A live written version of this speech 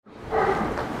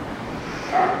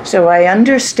So I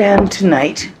understand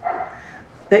tonight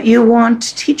that you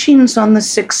want teachings on the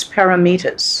 6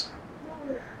 Paramitas.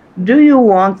 Do you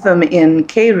want them in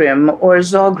Kerim or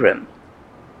Dzogchen?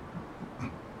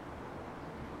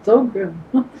 Dzogchen.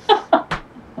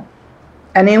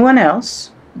 Anyone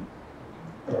else?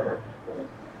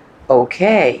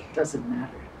 Okay. Doesn't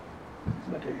matter.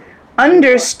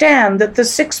 Understand that the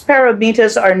 6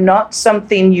 Paramitas are not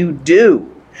something you do.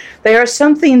 They are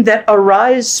something that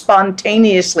arise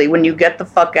spontaneously when you get the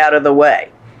fuck out of the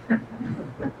way.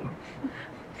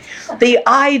 The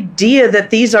idea that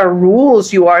these are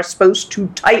rules you are supposed to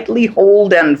tightly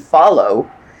hold and follow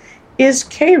is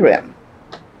Kerim.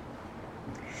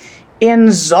 In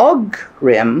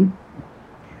Dzogchen,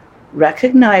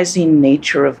 recognizing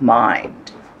nature of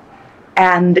mind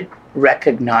and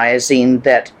recognizing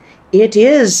that it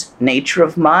is nature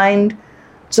of mind,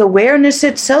 it's awareness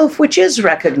itself which is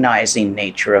recognizing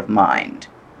nature of mind.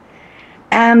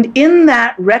 And in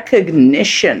that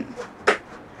recognition,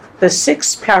 the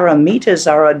 6 Paramitas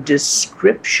are a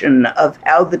description of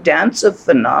how the dance of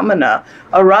phenomena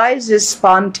arises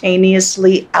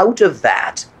spontaneously out of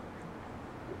that.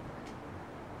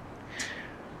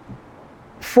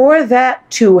 For that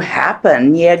to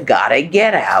happen, you gotta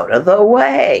get out of the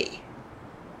way.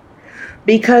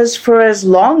 Because for as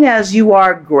long as you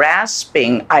are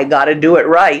grasping, I gotta do it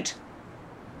right,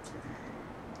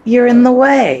 you're in the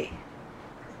way.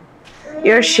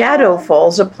 Your shadow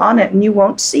falls upon it and you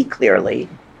won't see clearly.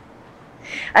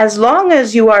 As long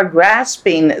as you are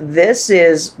grasping, this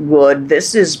is good,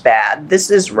 this is bad, this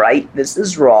is right, this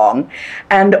is wrong,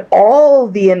 and all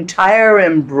the entire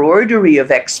embroidery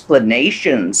of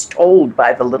explanations told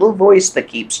by the little voice that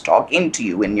keeps talking to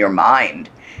you in your mind,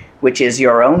 which is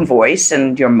your own voice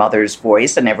and your mother's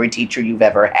voice and every teacher you've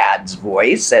ever had's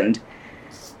voice, and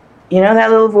you know that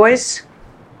little voice?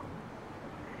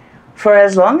 For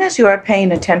as long as you are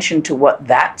paying attention to what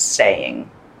that's saying,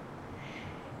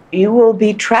 you will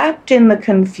be trapped in the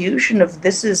confusion of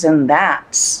thises and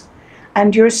that's,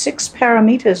 and your 6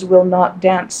 Paramitas will not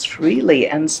dance freely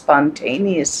and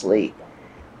spontaneously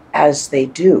as they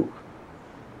do.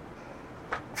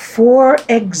 For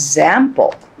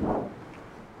example,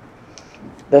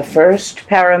 the first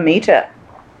Paramita,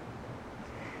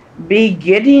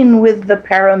 beginning with the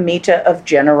Paramita of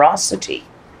generosity.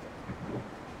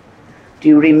 Do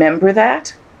you remember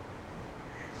that?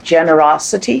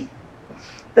 Generosity.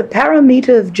 The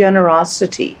Paramita of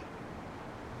generosity.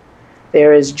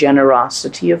 There is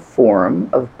generosity of form,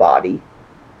 of body.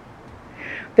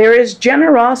 There is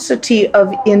generosity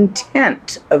of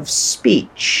intent, of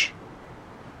speech.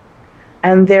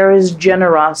 And there is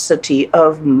generosity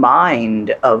of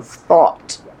mind, of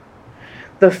thought.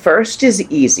 The first is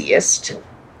easiest.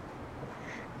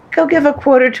 Go give a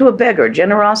quarter to a beggar,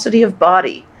 generosity of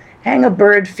body. Hang a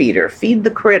bird feeder, feed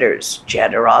the critters,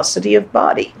 generosity of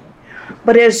body.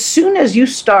 But as soon as you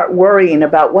start worrying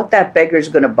about what that beggar's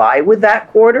going to buy with that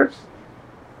quarter,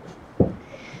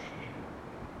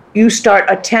 you start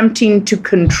attempting to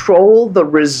control the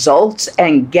results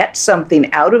and get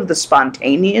something out of the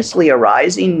spontaneously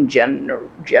arising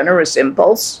generous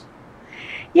impulse,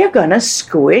 you're going to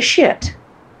squish it.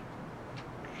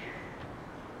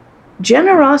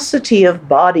 Generosity of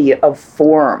body, of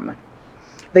form,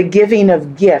 the giving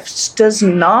of gifts does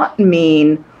not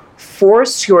mean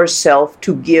force yourself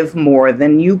to give more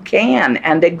than you can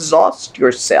and exhaust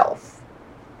yourself.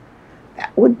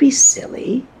 That would be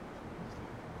silly.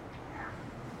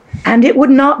 And it would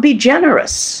not be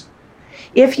generous.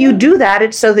 If you do that,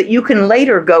 it's so that you can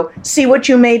later go, see what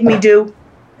you made me do?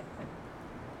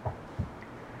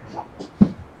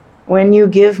 When you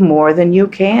give more than you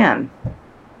can,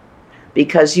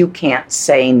 because you can't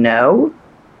say no,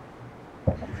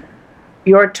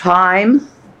 your time,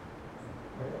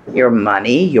 your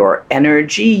money, your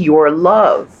energy, your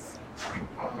love,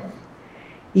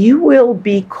 you will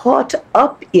be caught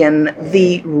up in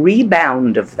the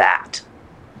rebound of that.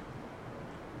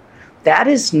 That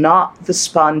is not the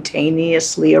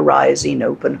spontaneously arising,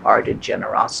 open-hearted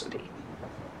generosity.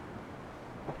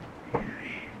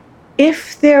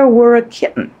 If there were a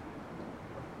kitten,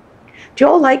 do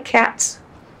you all like cats?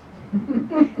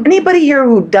 Anybody here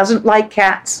who doesn't like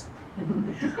cats?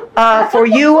 For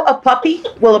you, a puppy?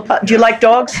 Do you like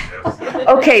dogs?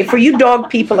 Okay, for you dog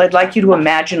people, I'd like you to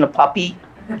imagine a puppy.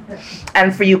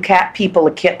 And for you cat people,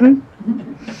 a kitten.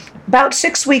 About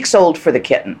 6 weeks old for the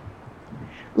kitten.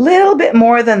 Little bit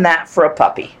more than that for a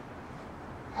puppy.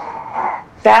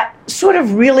 That sort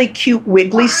of really cute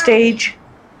wiggly stage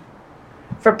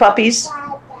for puppies,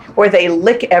 where they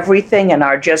lick everything and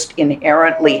are just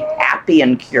inherently happy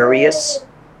and curious.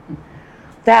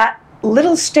 That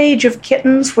little stage of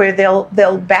kittens where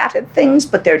they'll bat at things,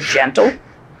 but they're gentle,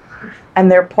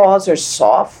 and their paws are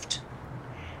soft,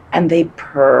 and they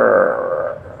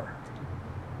purr.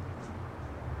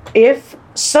 If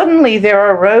suddenly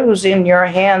there arose in your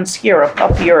hands here a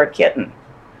puppy or a kitten,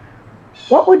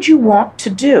 what would you want to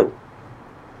do?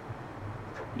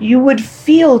 You would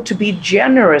feel to be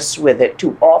generous with it,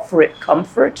 to offer it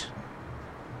comfort,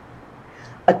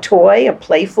 a toy, a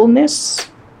playfulness.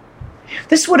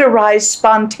 This would arise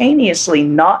spontaneously,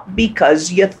 not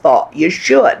because you thought you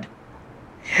should.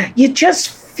 You just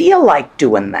feel like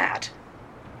doing that.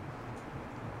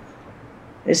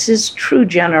 This is true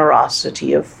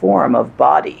generosity of form, of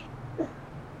body.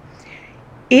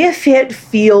 If it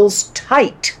feels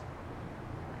tight,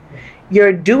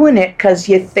 you're doing it because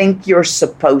you think you're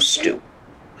supposed to.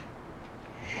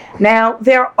 Now,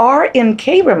 there are in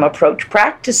K-RIM approach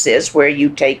practices where you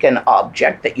take an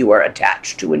object that you are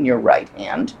attached to in your right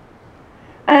hand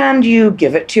and you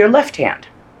give it to your left hand.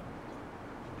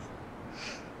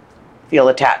 Feel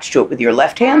attached to it with your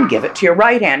left hand, give it to your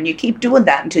right hand. You keep doing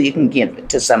that until you can give it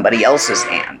to somebody else's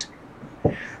hand.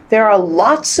 There are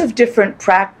lots of different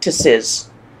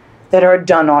practices that are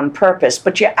done on purpose,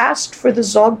 but you asked for the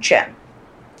Dzogchen.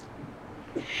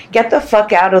 Get the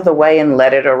fuck out of the way and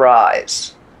let it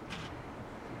arise.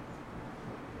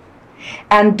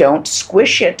 And don't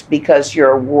squish it because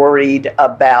you're worried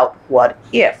about what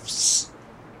ifs.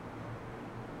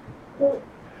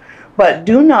 But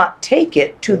do not take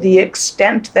it to the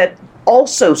extent that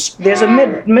also there's a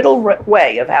middle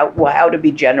way of how to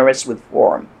be generous with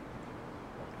form.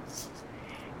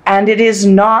 And it is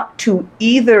not to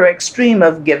either extreme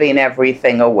of giving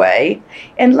everything away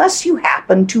unless you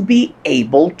happen to be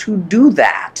able to do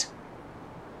that.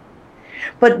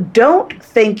 But don't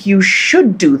think you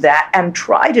should do that and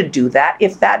try to do that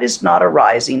if that is not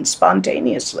arising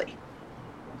spontaneously.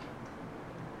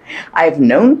 I've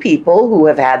known people who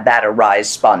have had that arise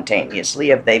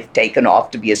spontaneously if they've taken off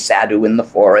to be a sadhu in the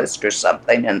forest or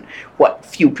something, and what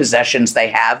few possessions they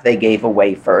have they gave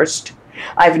away first.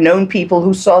 I've known people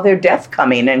who saw their death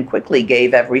coming and quickly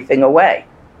gave everything away.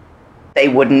 They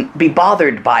wouldn't be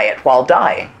bothered by it while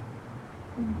dying.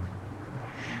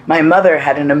 My mother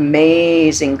had an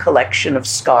amazing collection of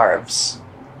scarves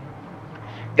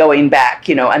going back,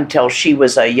 until she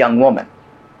was a young woman.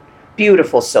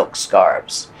 Beautiful silk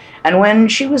scarves. And when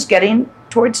she was getting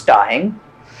towards dying,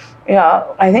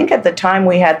 I think at the time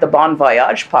we had the Bon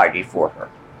Voyage party for her.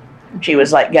 She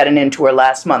was like getting into her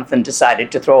last month and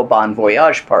decided to throw a Bon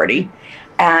Voyage party.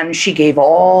 And she gave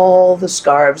all the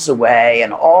scarves away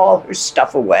and all her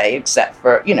stuff away except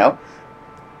for,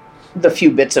 the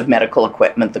few bits of medical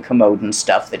equipment, the commode and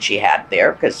stuff that she had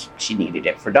there because she needed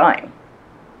it for dying.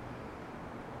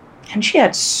 And she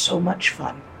had so much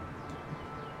fun.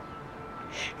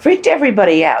 Freaked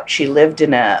everybody out. She lived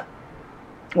in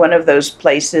one of those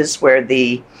places where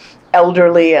the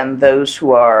elderly and those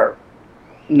who are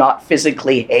not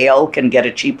physically hale can get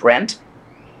a cheap rent,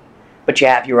 but you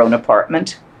have your own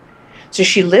apartment. So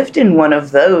she lived in one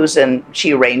of those, and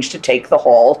she arranged to take the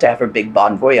hall to have her big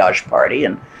Bon Voyage party.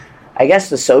 And I guess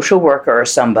the social worker or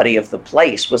somebody of the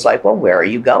place was like, well, where are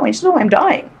you going? He said, oh, I'm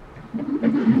dying.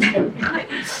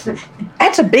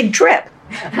 That's a big trip.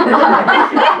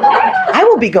 I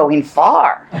will be going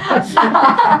far.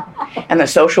 And the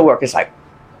social worker's like,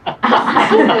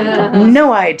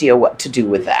 no idea what to do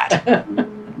with that.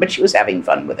 But she was having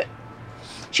fun with it.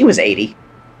 She was 80.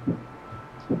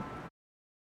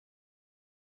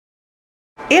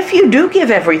 If you do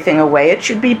give everything away, it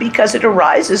should be because it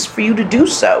arises for you to do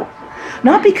so.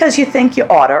 Not because you think you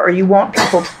oughta or you want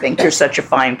people to think you're such a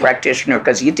fine practitioner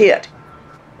because you did.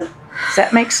 Does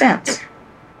that make sense?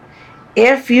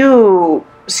 If you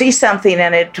see something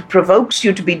and it provokes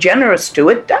you to be generous to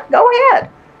it, go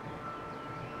ahead.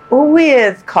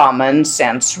 With common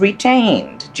sense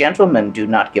retained. Gentlemen, do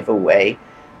not give away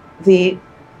the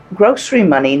grocery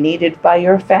money needed by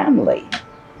your family.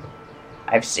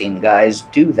 I've seen guys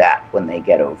do that when they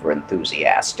get over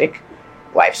enthusiastic.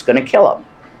 Wife's going to kill them.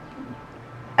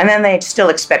 And then they still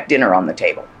expect dinner on the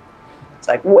table. It's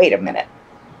like, wait a minute.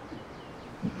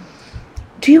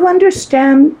 Do you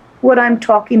understand what I'm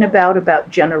talking about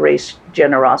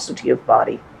generosity of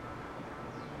body?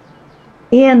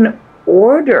 In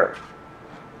order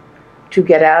to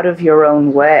get out of your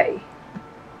own way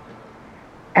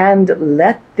and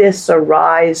let this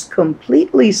arise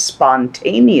completely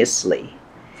spontaneously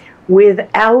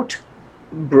without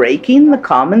breaking the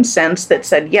common sense that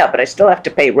said, yeah, but I still have to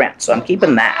pay rent, so I'm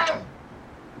keeping that.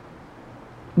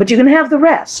 But you can have the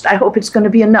rest. I hope it's going to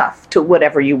be enough to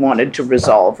whatever you wanted to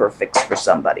resolve or fix for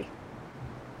somebody.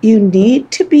 You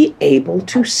need to be able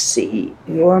to see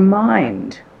your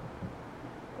mind.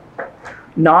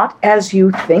 Not as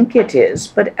you think it is,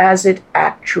 but as it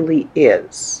actually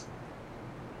is.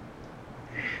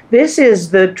 This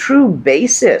is the true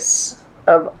basis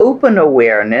of open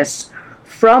awareness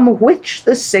from which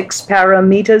the 6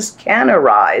 paramitas can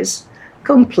arise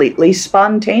completely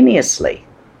spontaneously.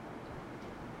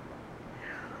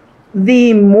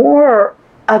 The more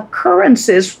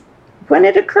occurrences when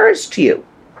it occurs to you.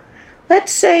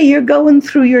 Let's say you're going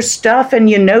through your stuff and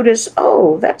you notice,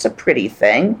 oh, that's a pretty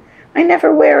thing. I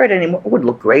never wear it anymore. It would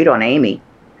look great on Amy.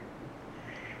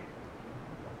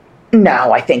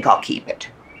 No, I think I'll keep it.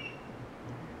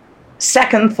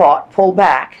 Second thought, pull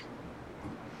back.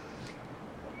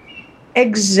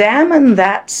 Examine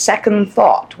that second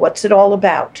thought. What's it all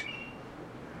about?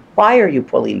 Why are you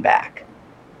pulling back?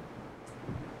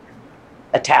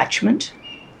 Attachment?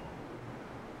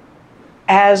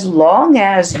 As long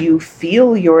as you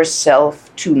feel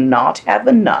yourself to not have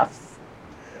enough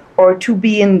or to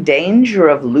be in danger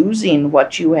of losing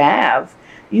what you have,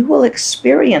 you will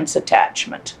experience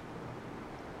attachment.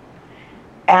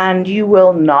 And you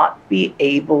will not be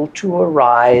able to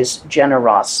arise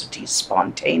generosity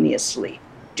spontaneously.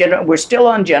 We're still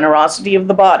on generosity of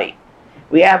the body.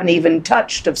 We haven't even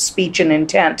touched of speech and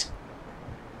intent.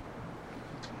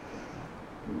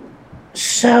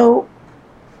 So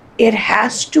it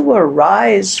has to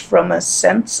arise from a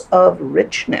sense of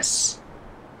richness.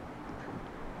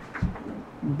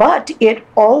 But it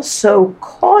also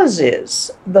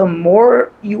causes, the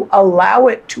more you allow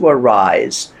it to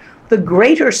arise, the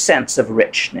greater sense of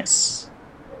richness.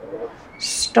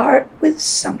 Start with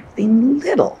something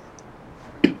little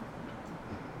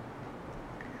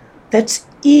that's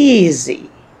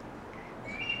easy.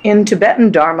 In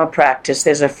Tibetan Dharma practice,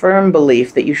 there's a firm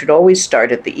belief that you should always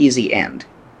start at the easy end,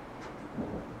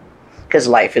 because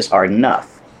life is hard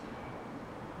enough.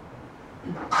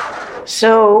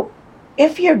 So,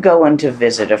 if you're going to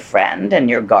visit a friend and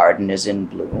your garden is in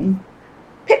bloom,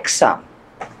 pick some.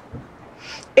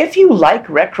 If you like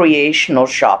recreational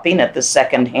shopping at the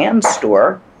second-hand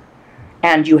store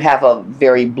and you have a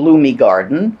very bloomy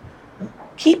garden,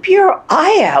 keep your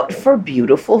eye out for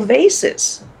beautiful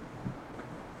vases.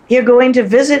 You're going to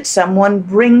visit someone,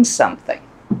 bring something.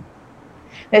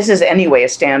 This is anyway a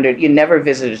standard. You never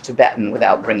visit a Tibetan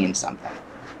without bringing something.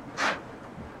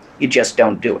 You just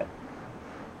don't do it.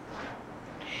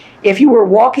 If you were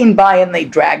walking by and they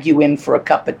drag you in for a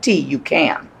cup of tea, you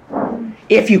can.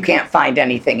 If you can't find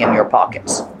anything in your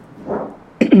pockets.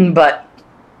 But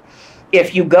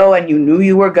if you go and you knew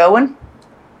you were going,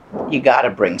 you got to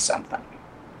bring something.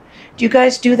 Do you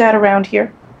guys do that around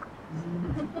here?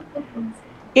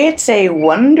 It's a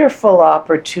wonderful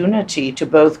opportunity to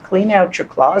both clean out your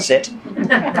closet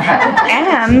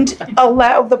and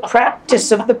allow the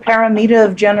practice of the paramita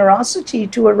of generosity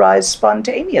to arise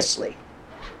spontaneously.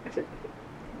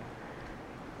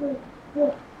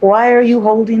 Why are you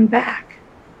holding back?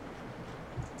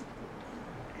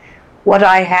 What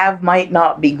I have might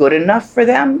not be good enough for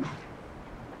them.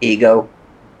 Ego.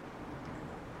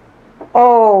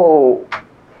 Oh,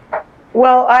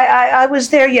 well, I was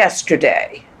there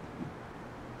yesterday.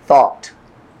 Thought.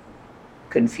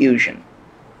 Confusion.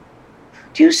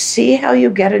 Do you see how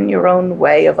you get in your own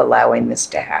way of allowing this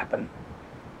to happen?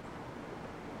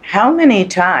 How many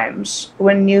times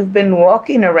when you've been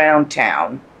walking around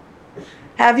town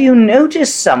have you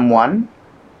noticed someone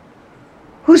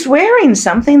who's wearing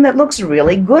something that looks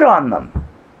really good on them?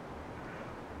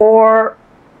 Or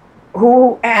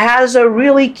who has a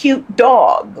really cute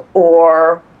dog,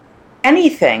 or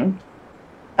anything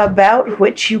about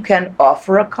which you can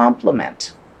offer a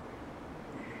compliment?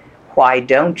 Why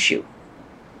don't you?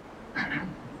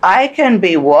 I can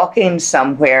be walking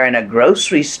somewhere in a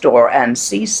grocery store and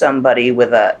see somebody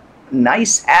with a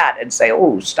nice hat and say,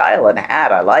 oh, style and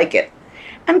hat, I like it,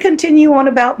 and continue on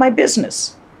about my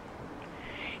business.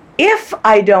 If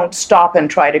I don't stop and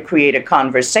try to create a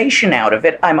conversation out of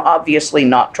it, I'm obviously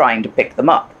not trying to pick them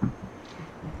up,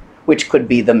 which could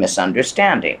be the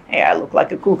misunderstanding. Hey, I look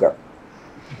like a cougar.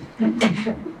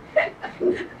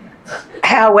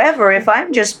 However, if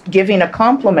I'm just giving a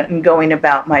compliment and going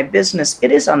about my business,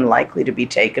 it is unlikely to be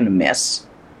taken amiss.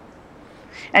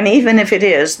 And even if it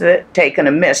is taken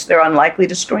amiss, they're unlikely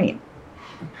to scream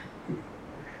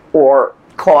or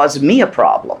cause me a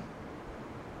problem.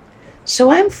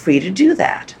 So I'm free to do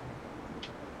that.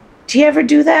 Do you ever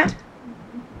do that?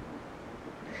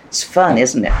 It's fun,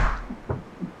 isn't it?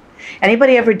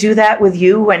 Anybody ever do that with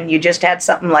you when you just had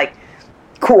something like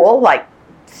cool, like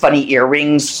funny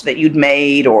earrings that you'd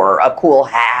made, or a cool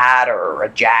hat, or a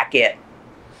jacket?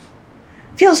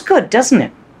 Feels good, doesn't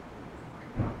it?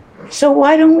 So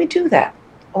why don't we do that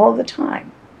all the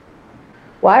time?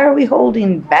 Why are we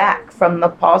holding back from the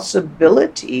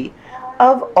possibility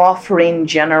of offering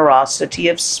generosity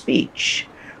of speech?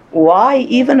 Why,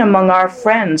 even among our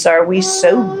friends, are we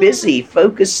so busy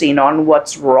focusing on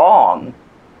what's wrong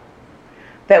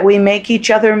that we make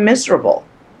each other miserable?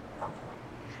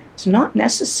 It's not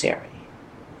necessary.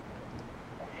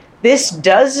 This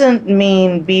doesn't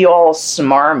mean be all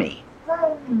smarmy.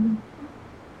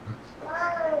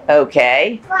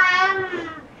 Okay?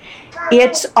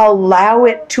 It's allow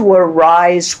it to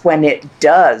arise when it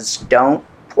does. Don't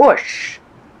push.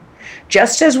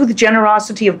 Just as with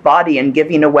generosity of body and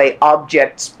giving away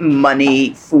objects,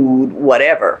 money, food,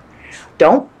 whatever.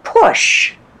 Don't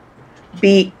push.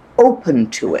 Be open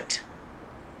to it.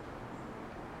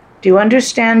 Do you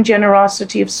understand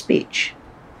generosity of speech?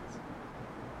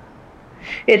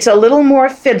 It's a little more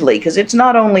fiddly because it's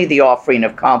not only the offering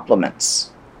of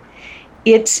compliments.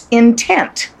 It's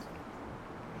intent.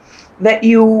 That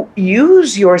you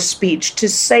use your speech to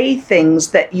say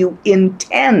things that you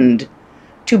intend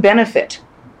to benefit.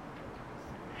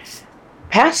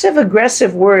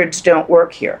 Passive-aggressive words don't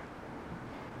work here.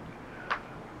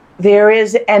 There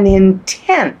is an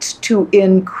intent to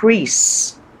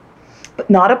increase, but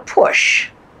not a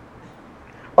push,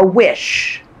 a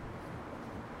wish.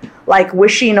 Like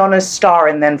wishing on a star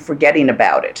and then forgetting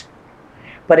about it.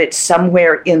 But it's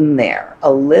somewhere in there,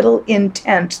 a little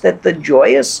intent that the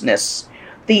joyousness,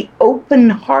 the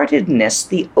open-heartedness,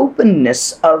 the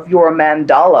openness of your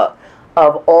mandala,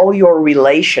 of all your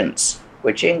relations,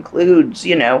 which includes,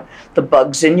 the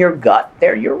bugs in your gut,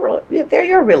 they're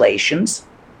your relations.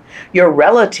 Your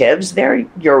relatives, they're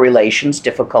your relations,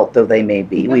 difficult though they may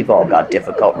be. We've all got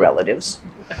difficult relatives.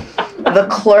 The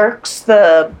clerks,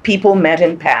 the people met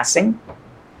in passing,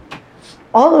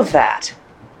 all of that.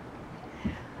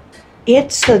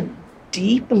 It's a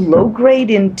deep,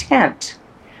 low-grade intent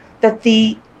that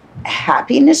the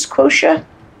happiness quotient,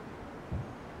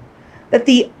 that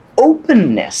the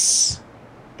openness,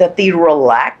 that the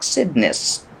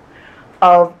relaxedness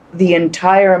of the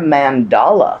entire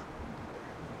mandala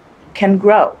can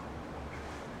grow,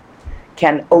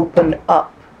 can open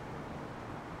up.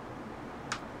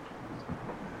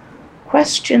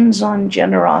 Questions on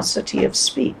generosity of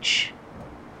speech?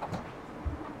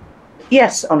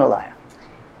 Yes, Onalaya.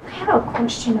 I had a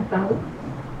question about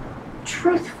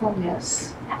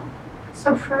truthfulness.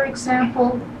 So, for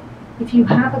example, if you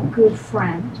have a good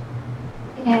friend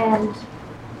and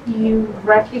you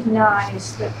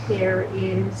recognize that there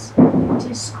is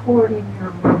discord in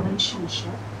your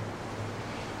relationship,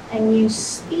 and you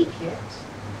speak it,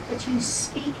 but you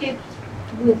speak it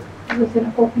with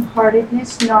an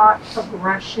open-heartedness, not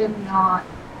aggression, not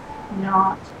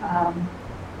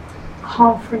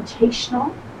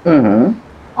confrontational,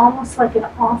 almost like an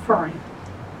offering.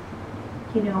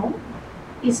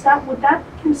 Would that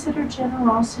be considered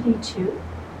generosity too?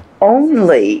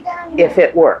 Only if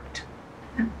it worked.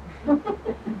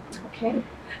 Okay.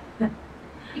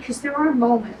 Because there are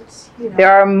moments,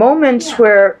 There are moments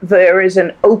where there is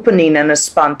an opening and a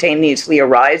spontaneously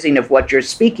arising of what you're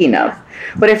speaking of. Yeah.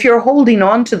 But if you're holding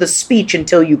on to the speech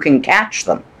until you can catch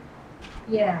them,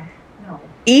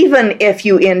 even if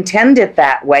you intend it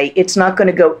that way, it's not going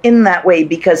to go in that way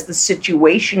because the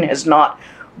situation has not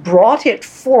brought it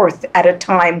forth at a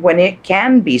time when it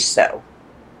can be so.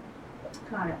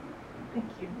 Got it. Thank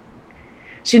you.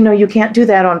 So, you can't do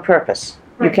that on purpose.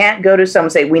 Right. You can't go to someone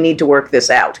and say, we need to work this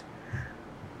out.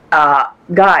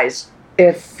 Guys,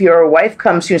 if your wife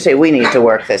comes to you and say, we need to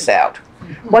work this out,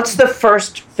 what's the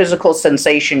first physical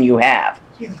sensation you have?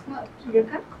 Your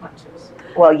gut clenches.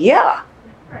 Well, yeah.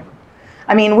 Right.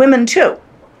 I mean, women too.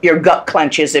 Your gut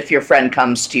clenches if your friend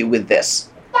comes to you with this.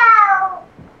 No.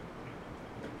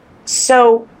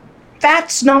 So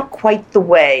that's not quite the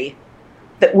way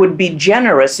that would be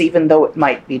generous, even though it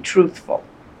might be truthful.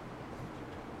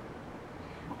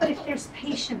 But if there's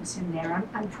patience in there,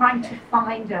 I'm trying to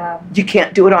find You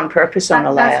can't do it on purpose,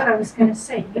 Onalaya. That's what I was going to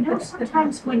say.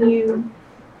 Sometimes when you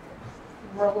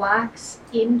relax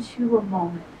into a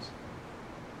moment,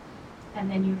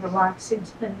 and then you relax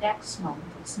into the next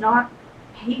moment, it's not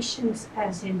patience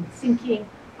as in thinking,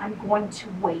 I'm going to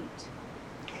wait.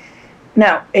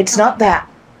 No, it's not that.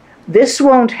 This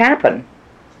won't happen.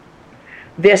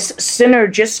 This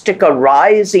synergistic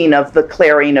arising of the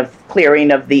clearing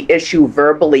of the issue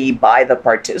verbally by the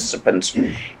participants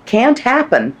can't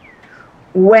happen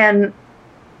when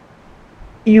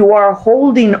you are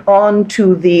holding on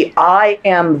to the I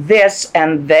am this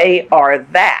and they are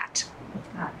that.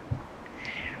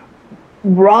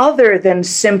 rather than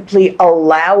simply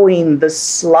allowing the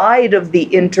slide of the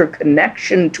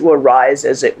interconnection to arise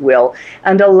as it will,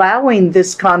 and allowing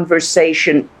this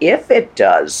conversation, if it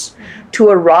does, to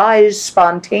arise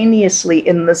spontaneously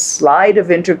in the slide of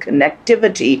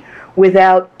interconnectivity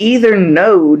without either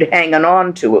node hanging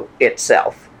on to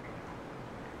itself.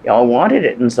 Y'all wanted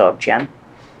it in Dzogchen.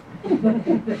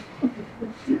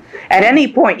 At any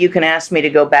point, you can ask me to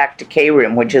go back to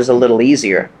K-Rim, which is a little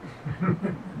easier.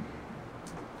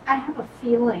 I have a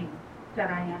feeling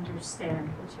that I understand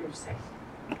what you're saying.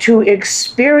 To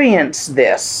experience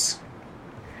this,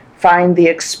 find the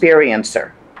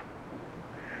experiencer.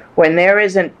 When there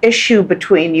is an issue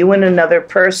between you and another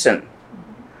person,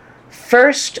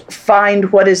 first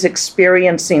find what is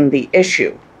experiencing the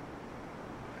issue.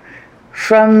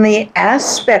 From the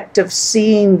aspect of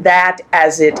seeing that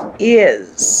as it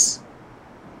is,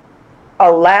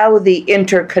 allow the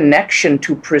interconnection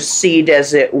to proceed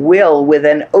as it will with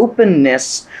an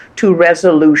openness to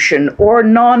resolution or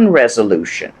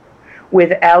non-resolution,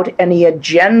 without any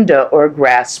agenda or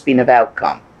grasping of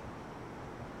outcome.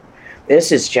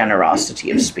 This is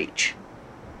generosity of speech.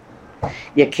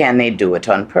 You can't do it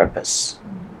on purpose.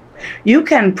 You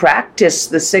can practice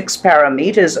the 6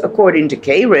 paramitas according to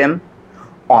K-Rim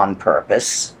on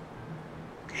purpose.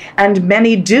 And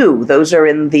many do. Those are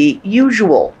in the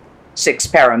usual 6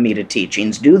 paramita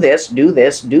teachings. Do this, do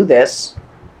this, do this.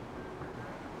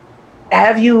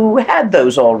 Have you had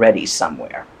those already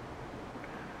somewhere?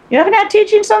 You haven't had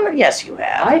teachings on them? Yes, you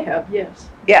have. I have, yes.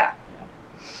 Yeah.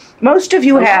 Most of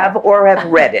you have or have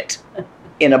read it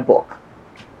in a book.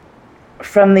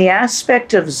 From the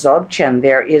aspect of Dzogchen,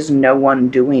 there is no one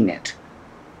doing it.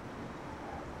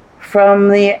 From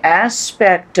the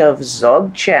aspect of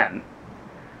Dzogchen,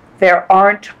 there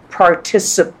aren't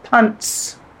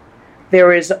participants.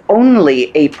 There is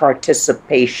only a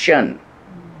participation.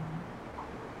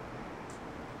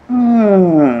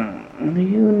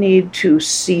 You need to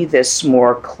see this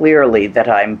more clearly that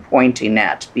I'm pointing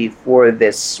at before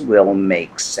this will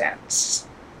make sense.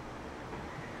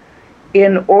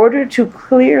 In order to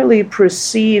clearly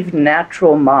perceive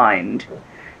natural mind,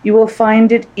 you will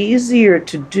find it easier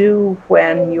to do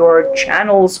when your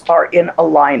channels are in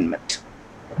alignment.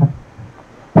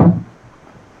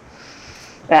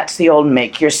 That's the old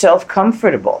make yourself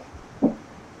comfortable.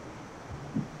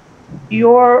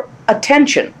 Your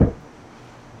attention,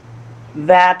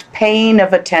 that pain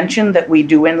of attention that we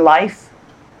do in life,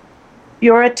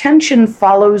 your attention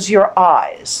follows your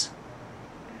eyes.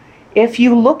 If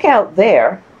you look out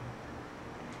there,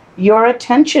 your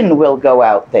attention will go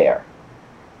out there.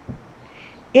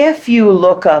 If you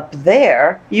look up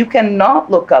there, you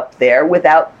cannot look up there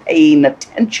without paying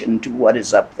attention to what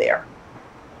is up there.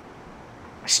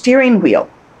 Steering wheel.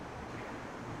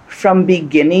 From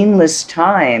beginningless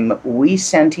time, we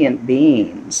sentient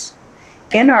beings,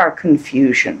 in our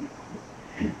confusion,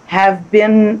 have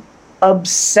been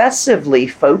obsessively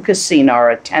focusing our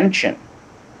attention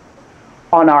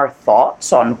on our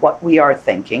thoughts, on what we are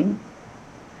thinking,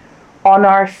 on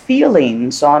our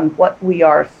feelings, on what we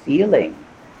are feeling,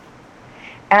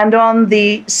 and on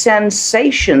the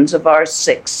sensations of our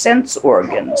 6 sense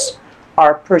organs,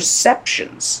 our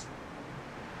perceptions.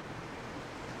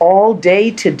 All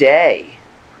day today,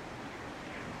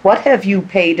 what have you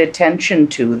paid attention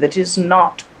to that is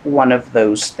not one of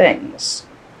those things?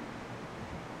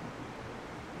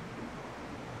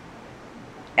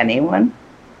 Anyone?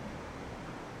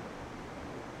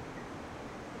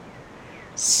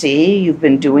 See, you've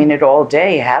been doing it all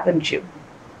day, haven't you?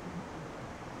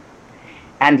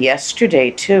 And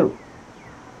yesterday, too.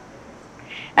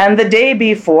 And the day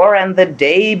before, and the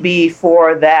day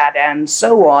before that, and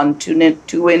so on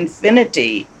to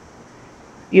infinity.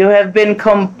 You have been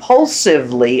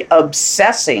compulsively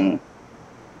obsessing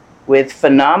with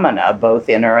phenomena, both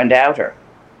inner and outer.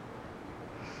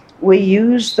 We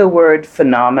use the word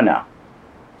phenomena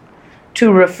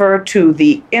to refer to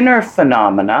the inner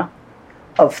phenomena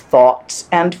of thoughts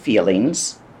and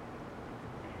feelings,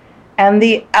 and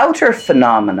the outer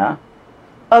phenomena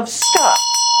of stuff.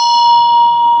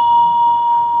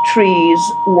 Trees,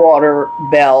 water,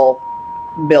 bell,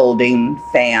 building,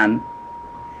 fan.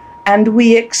 And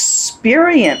we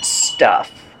experience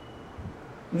stuff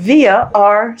via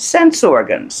our sense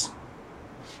organs.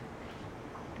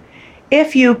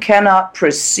 If you cannot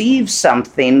perceive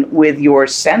something with your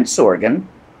sense organ,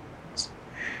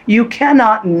 you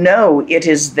cannot know it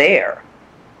is there.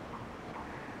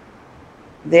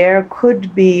 There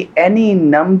could be any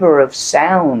number of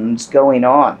sounds going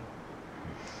on.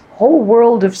 Whole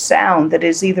world of sound that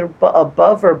is either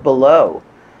above or below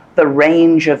the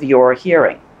range of your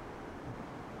hearing.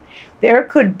 There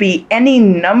could be any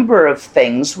number of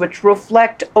things which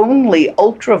reflect only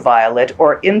ultraviolet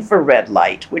or infrared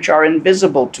light, which are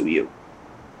invisible to you.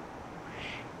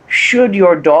 Should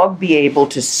your dog be able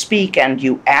to speak and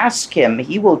you ask him,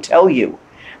 he will tell you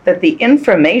that the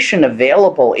information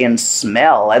available in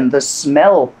smell and the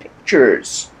smell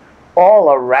pictures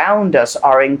all around us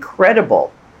are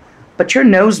incredible, but you're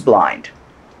nose blind.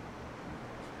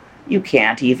 You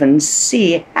can't even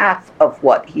see half of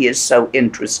what he is so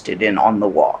interested in on the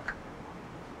walk.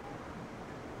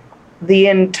 The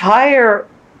entire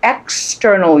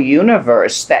external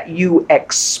universe that you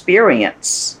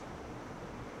experience,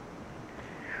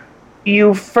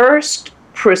 you first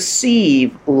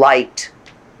perceive light,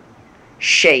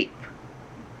 shape,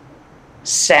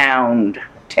 sound,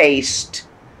 taste,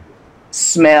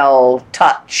 smell,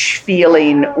 touch,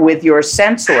 feeling with your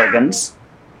sense organs,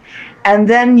 and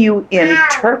then you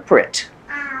interpret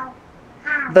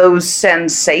those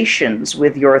sensations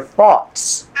with your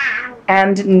thoughts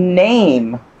and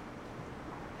name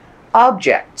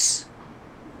objects.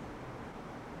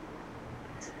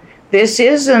 This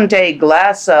isn't a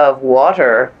glass of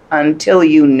water until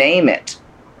you name it.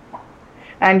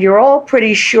 And you're all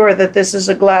pretty sure that this is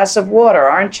a glass of water,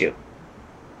 aren't you?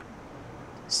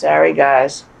 Sorry,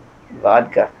 guys.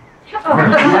 Vodka.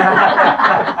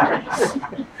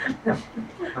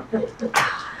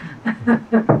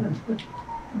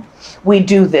 We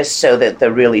do this so that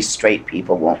the really straight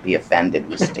people won't be offended.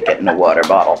 We stick it in a water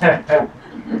bottle.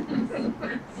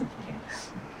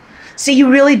 See, you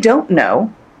really don't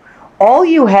know. All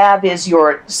you have is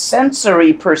your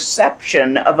sensory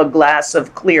perception of a glass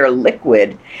of clear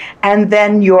liquid, and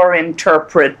then your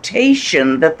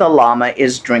interpretation that the llama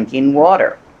is drinking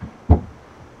water.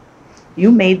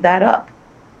 You made that up.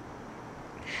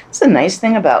 It's the nice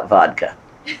thing about vodka.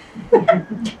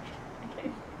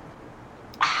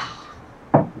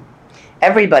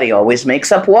 Everybody always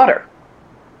makes up water.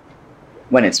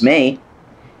 When it's me.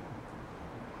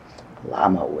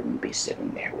 Llama wouldn't be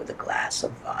sitting there with a glass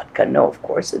of vodka. No, of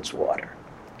course it's water.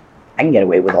 I can get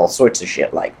away with all sorts of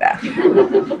shit like that.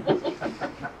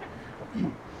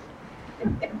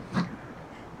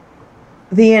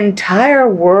 The entire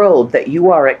world that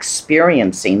you are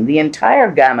experiencing, the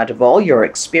entire gamut of all your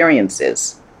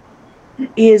experiences,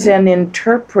 is an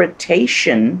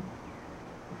interpretation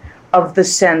of the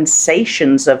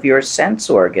sensations of your sense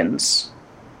organs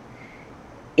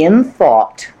in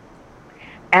thought.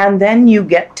 And then you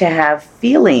get to have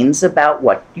feelings about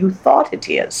what you thought it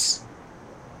is.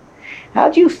 How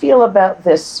do you feel about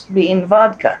this being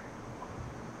vodka?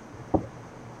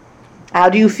 How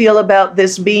do you feel about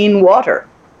this being water?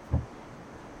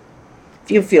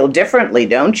 You feel differently,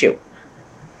 don't you?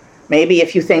 Maybe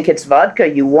if you think it's vodka,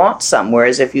 you want some,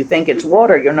 whereas if you think it's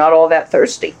water, you're not all that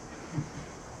thirsty.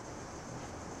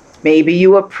 Maybe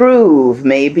you approve,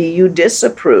 maybe you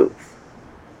disapprove.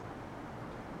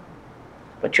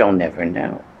 But you'll never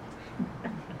know.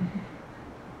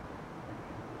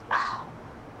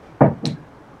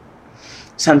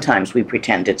 Sometimes we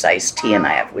pretend it's iced tea and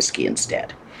I have whiskey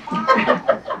instead.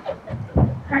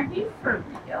 Are you for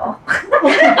real?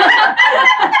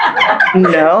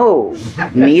 No,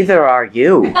 neither are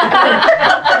you.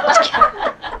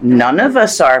 None of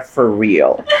us are for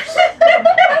real.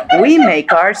 We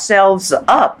make ourselves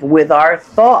up with our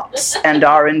thoughts and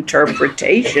our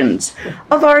interpretations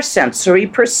of our sensory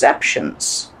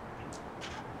perceptions.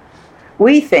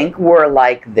 We think we're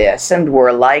like this and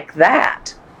we're like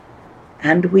that.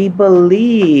 And we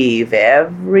believe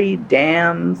every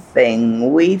damn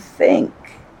thing we think.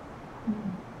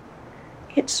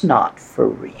 It's not for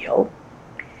real.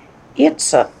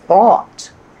 It's a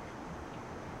thought.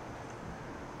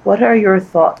 What are your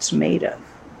thoughts made of?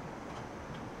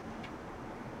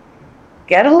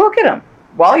 Get a look at them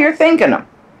while you're thinking them.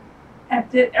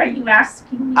 Are you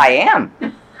asking me? I am.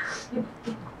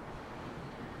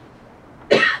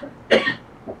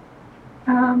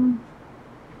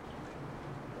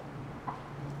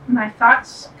 My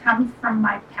thoughts come from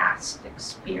my past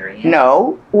experience.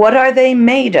 No. What are they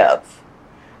made of?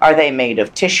 Are they made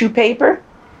of tissue paper?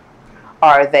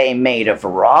 Are they made of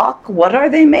rock? What are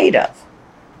they made of?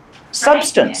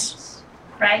 Substance.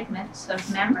 Fragments of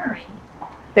memory.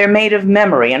 They're made of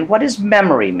memory. And what is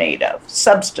memory made of?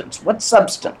 Substance. What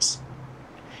substance?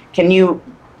 Can you...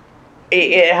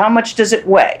 how much does it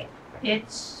weigh?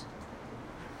 It's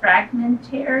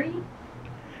fragmentary.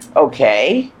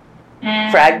 Okay.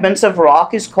 And Fragments of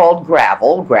rock is called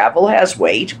gravel. Gravel has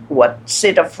weight. What's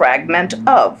it a fragment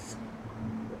of?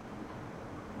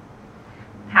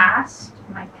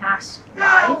 my past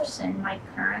lives and my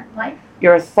current life.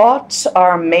 Your thoughts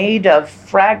are made of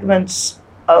fragments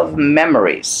of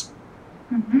memories.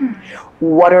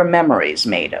 What are memories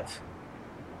made of?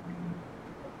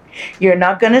 You're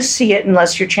not going to see it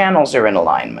unless your channels are in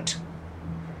alignment.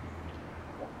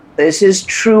 This is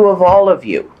true of all of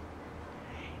you.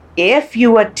 If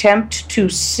you attempt to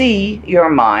see your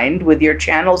mind with your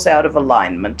channels out of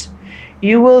alignment,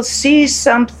 you will see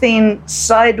something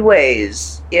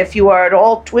sideways. If you are at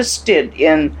all twisted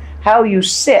in how you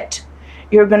sit,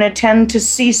 you're going to tend to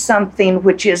see something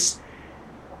which is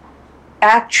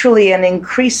actually an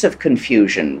increase of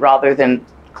confusion rather than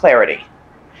clarity.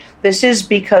 This is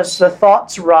because the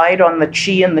thoughts ride on the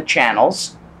chi and the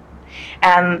channels,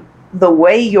 and the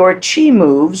way your chi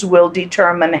moves will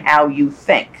determine how you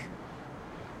think.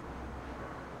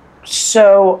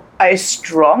 So I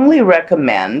strongly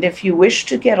recommend, if you wish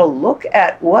to get a look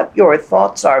at what your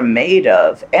thoughts are made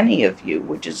of, any of you,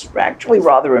 which is actually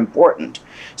rather important,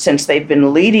 since they've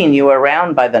been leading you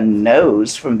around by the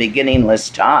nose from beginningless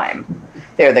time.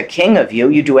 They're the king of you.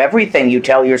 You do everything you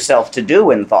tell yourself to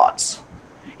do in thoughts.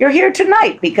 You're here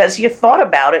tonight because you thought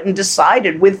about it and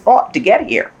decided with thought to get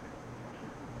here.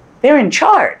 They're in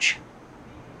charge.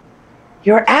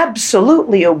 You're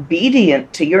absolutely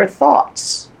obedient to your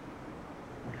thoughts.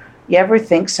 You ever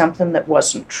think something that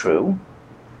wasn't true?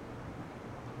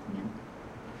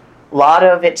 A lot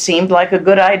of it seemed like a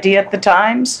good idea at the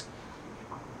times.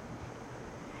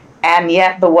 And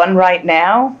yet the one right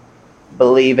now,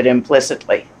 believe it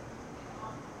implicitly.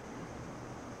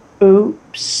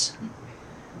 Oops.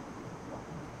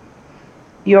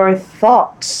 Your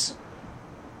thoughts,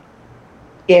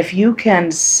 if you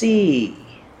can see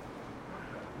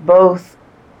both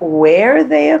where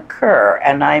they occur,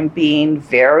 and I'm being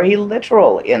very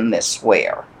literal in this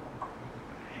where,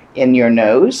 in your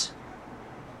nose,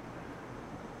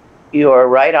 your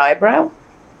right eyebrow,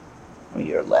 or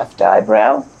your left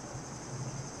eyebrow.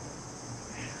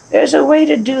 There's a way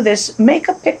to do this. Make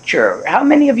a picture. How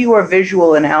many of you are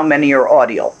visual and how many are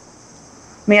audial?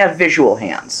 Let me have visual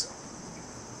hands.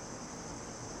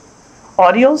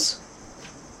 Audials?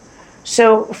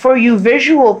 So for you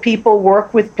visual people,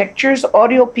 work with pictures.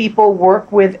 Audio people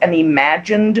work with an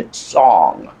imagined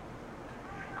song,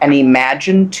 an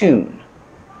imagined tune.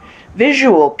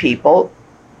 Visual people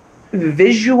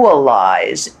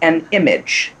visualize an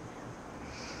image.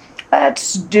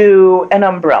 Let's do an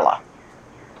umbrella.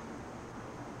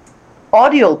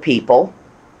 Audial people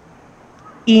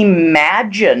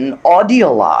imagine,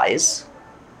 audialize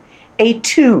a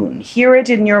tune. Hear it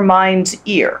in your mind's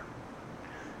ear.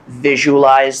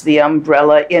 Visualize the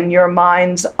umbrella in your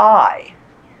mind's eye.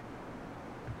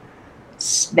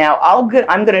 Now, I'm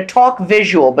going to talk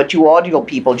visual, but you audial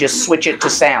people just switch it to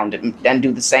sound and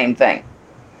do the same thing.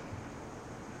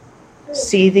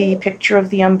 See the picture of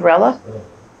the umbrella?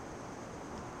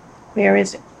 Where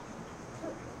is it?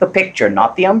 The picture,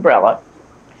 not the umbrella.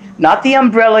 Not the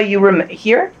umbrella you remember.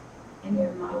 Here? In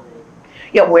your mind.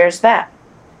 Yeah, where's that?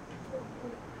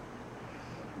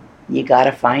 You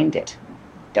gotta find it.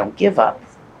 Don't give up.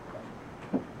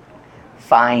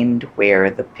 Find where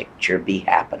the picture be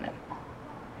happening.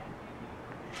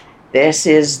 This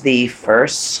is the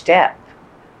first step.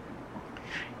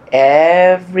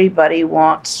 Everybody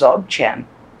wants Dzogchen.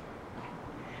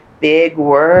 Big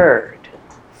word.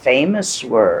 Famous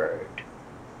word.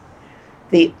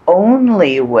 The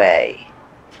only way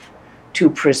to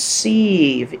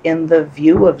perceive in the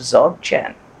view of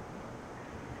Dzogchen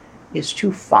is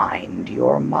to find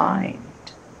your mind.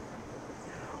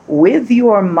 With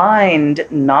your mind,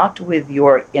 not with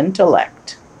your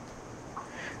intellect.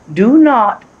 Do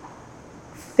not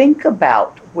think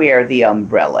about where the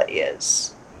umbrella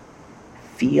is.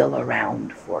 Feel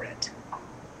around for it.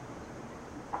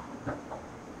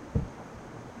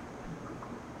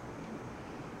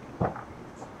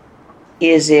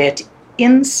 Is it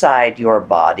inside your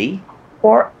body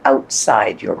or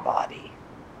outside your body?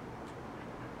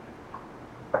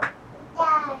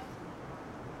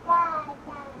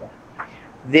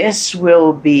 This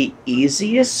will be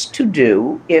easiest to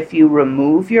do if you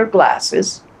remove your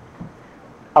glasses,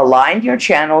 align your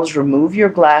channels, remove your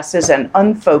glasses, and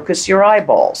unfocus your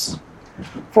eyeballs.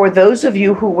 For those of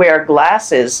you who wear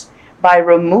glasses, by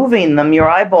removing them, your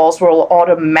eyeballs will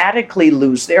automatically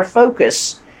lose their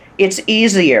focus. It's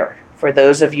easier. For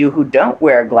those of you who don't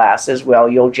wear glasses, well,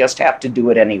 you'll just have to do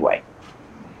it anyway.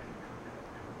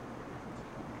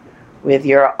 With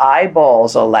your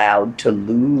eyeballs allowed to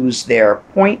lose their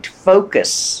point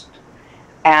focus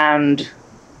and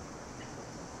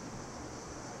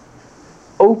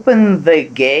open the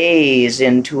gaze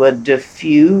into a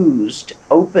diffused,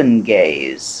 open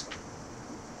gaze,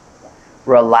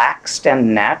 relaxed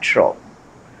and natural,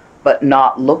 but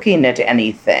not looking at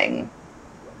anything.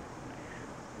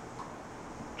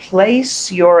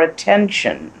 place your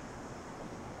attention,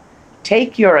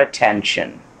 take your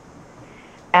attention,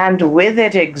 and with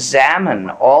it examine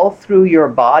all through your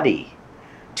body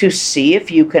to see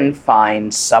if you can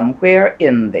find somewhere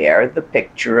in there the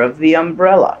picture of the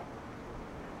umbrella.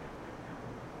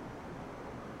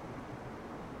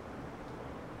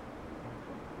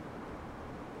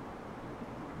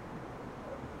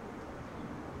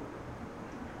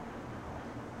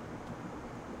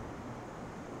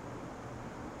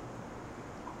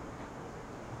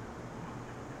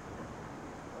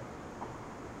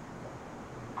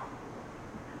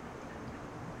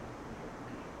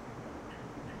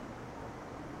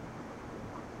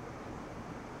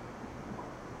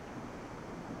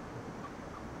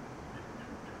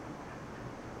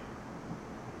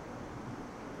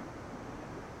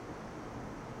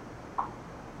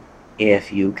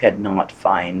 If you cannot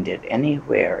find it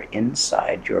anywhere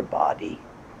inside your body,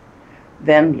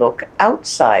 then look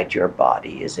outside your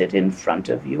body. Is it in front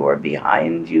of you or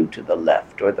behind you, to the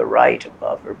left or the right,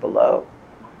 above or below?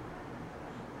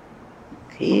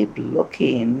 Keep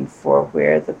looking for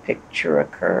where the picture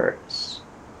occurs.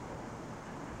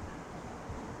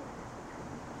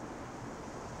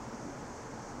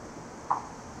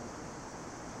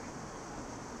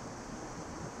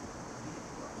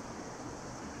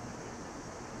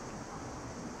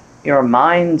 Your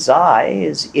mind's eye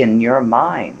is in your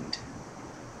mind.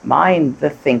 Mind, the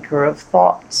thinker of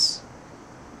thoughts,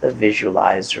 the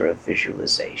visualizer of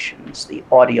visualizations, the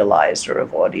audializer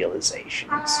of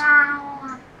audializations.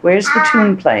 Where's the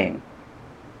tune playing?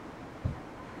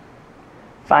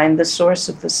 Find the source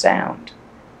of the sound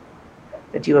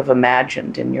that you have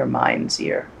imagined in your mind's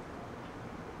ear.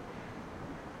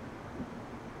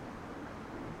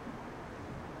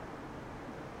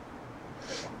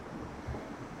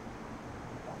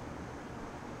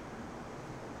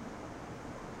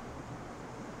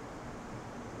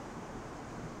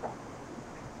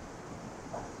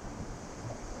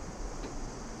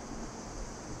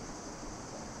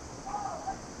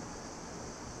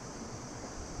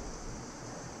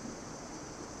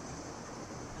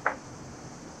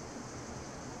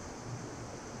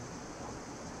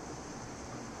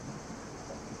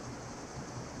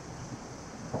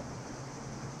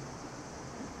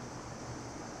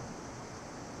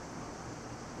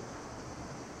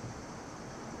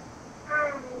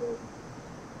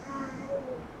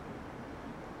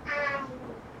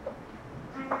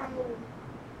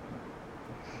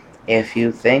 If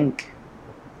you think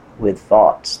with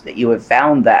thoughts that you have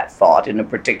found that thought in a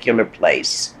particular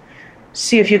place,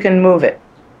 see if you can move it.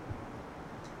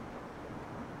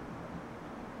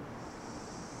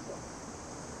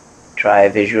 Try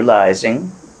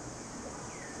visualizing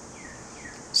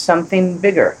something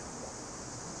bigger.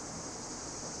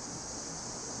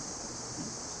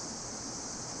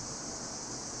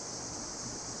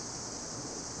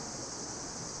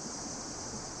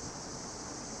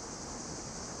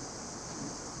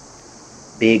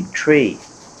 Big tree,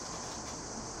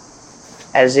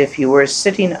 as if you were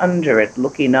sitting under it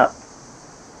looking up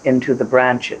into the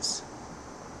branches.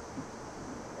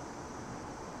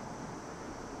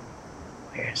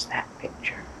 Where's that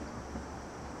picture?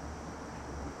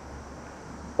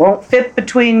 Won't fit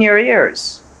between your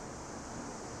ears.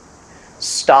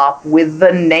 Stop with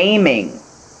the naming.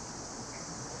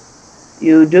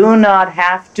 You do not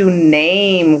have to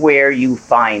name where you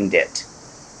find it.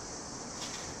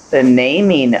 The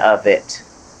naming of it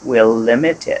will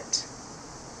limit it.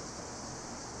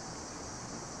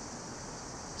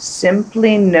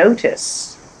 Simply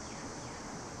notice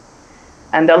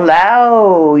and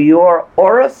allow your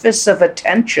orifice of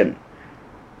attention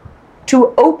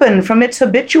to open from its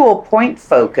habitual point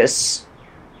focus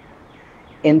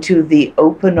into the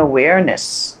open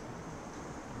awareness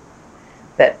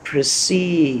that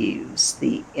perceives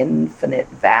the infinite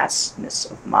vastness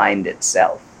of mind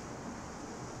itself.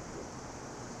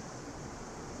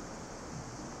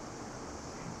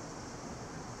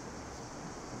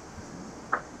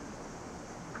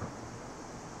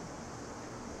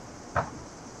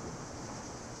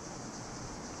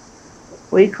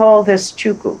 We call this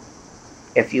Chuku,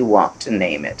 if you want to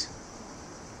name it.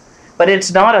 But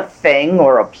it's not a thing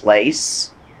or a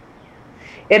place.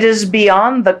 It is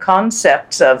beyond the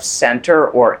concepts of center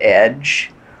or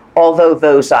edge, although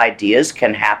those ideas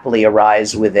can happily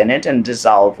arise within it and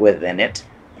dissolve within it.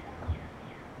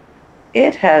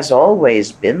 It has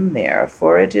always been there,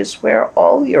 for it is where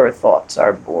all your thoughts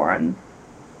are born,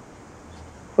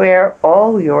 where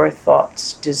all your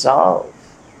thoughts dissolve.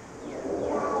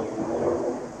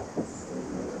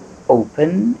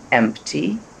 Open,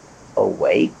 empty,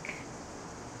 awake,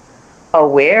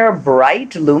 aware,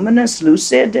 bright, luminous,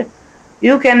 lucid.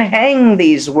 You can hang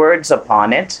these words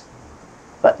upon it,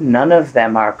 but none of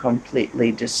them are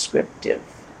completely descriptive.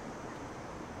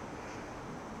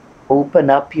 Open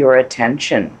up your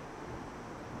attention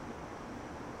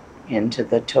into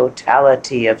the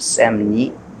totality of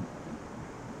Semni.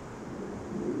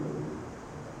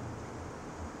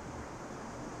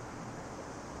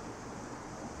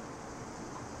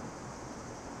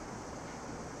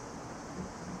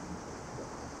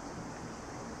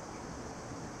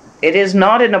 It is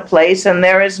not in a place, and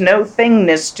there is no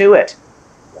thingness to it.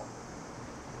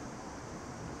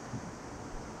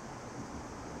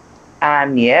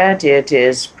 And yet it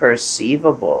is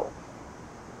perceivable,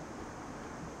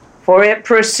 for it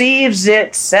perceives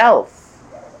itself.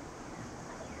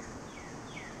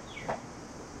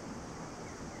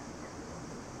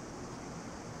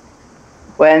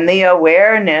 When the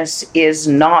awareness is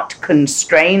not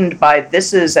constrained by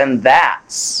thises and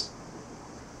that's,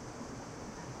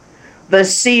 the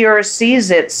seer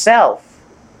sees itself.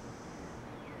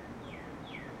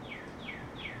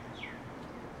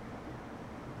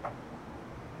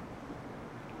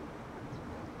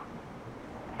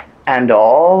 And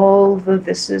all the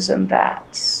thises and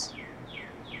that's,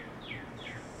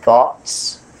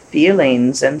 thoughts,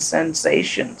 feelings, and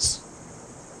sensations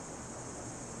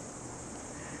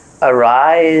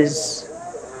arise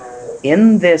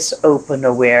in this open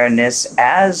awareness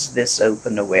as this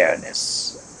open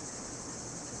awareness.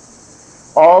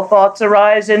 All thoughts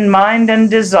arise in mind and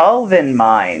dissolve in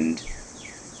mind,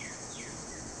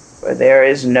 for there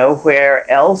is nowhere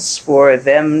else for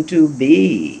them to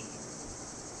be.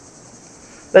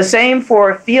 The same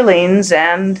for feelings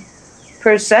and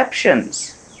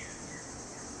perceptions.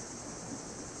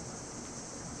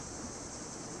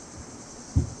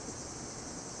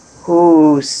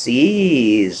 Who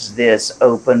sees this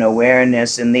open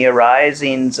awareness in the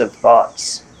arisings of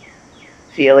thoughts,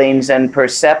 feelings, and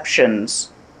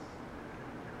perceptions?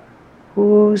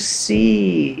 Who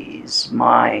sees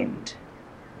mind?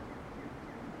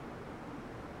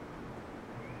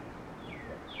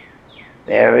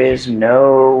 There is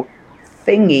no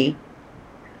thingy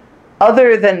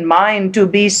other than mind to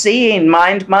be seen.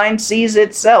 Mind sees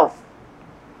itself.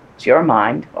 It's your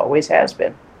mind, always has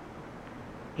been.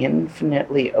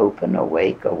 Infinitely open,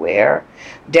 awake, aware,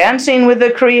 dancing with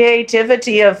the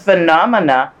creativity of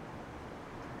phenomena,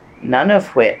 none of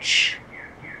which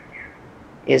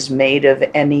is made of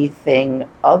anything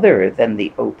other than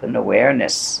the open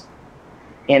awareness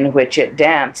in which it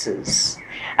dances.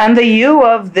 And the you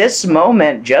of this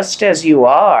moment, just as you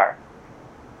are,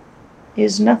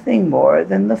 is nothing more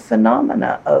than the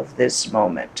phenomena of this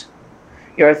moment.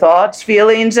 Your thoughts,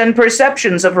 feelings, and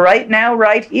perceptions of right now,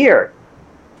 right here,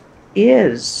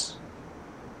 is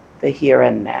the here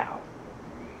and now.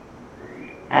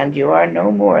 And you are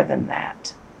no more than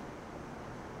that.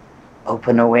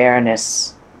 Open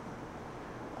awareness,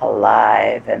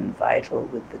 alive and vital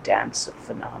with the dance of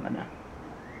phenomena.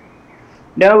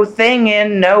 No thing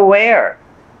in nowhere.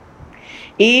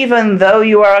 Even though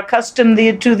you are accustomed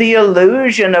to the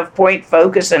illusion of point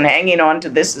focus and hanging on to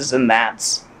thises and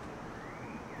that's,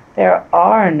 there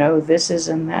are no thises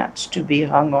and that's to be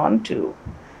hung on to,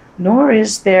 nor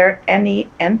is there any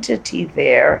entity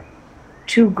there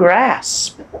to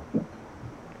grasp.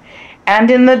 And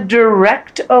in the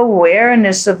direct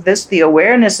awareness of this, the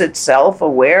awareness itself,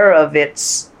 aware of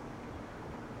its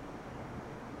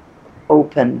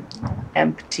open,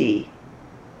 empty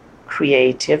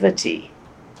creativity,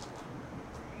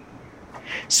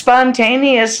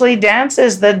 spontaneously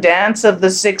dances the dance of the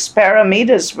 6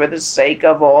 Paramitas for the sake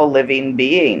of all living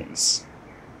beings.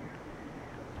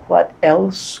 What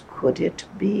else could it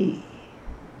be?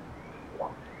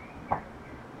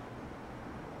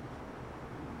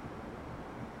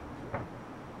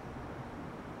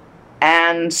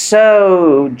 And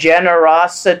so,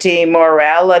 generosity,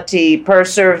 morality,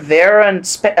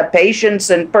 perseverance,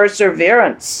 patience, and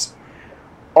perseverance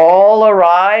all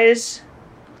arise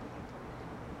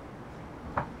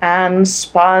and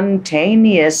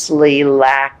spontaneously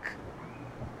lack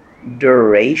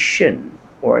duration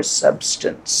or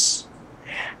substance.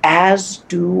 As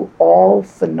do all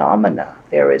phenomena,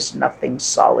 there is nothing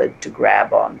solid to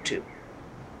grab onto.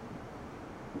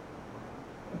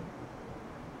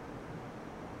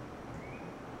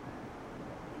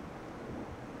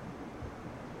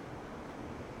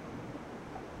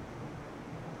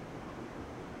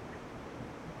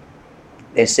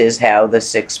 This is how the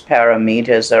 6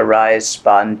 Paramitas arise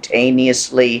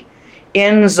spontaneously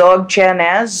in Dzogchen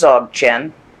as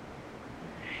Dzogchen,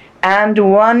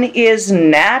 And one is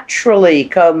naturally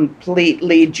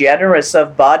completely generous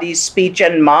of body, speech,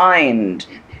 and mind.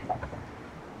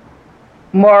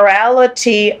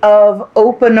 Morality of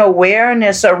open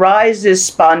awareness arises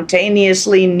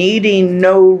spontaneously, needing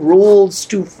no rules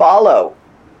to follow,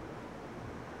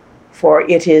 for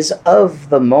it is of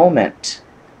the moment.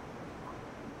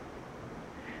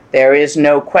 There is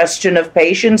no question of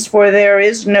patience, for there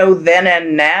is no then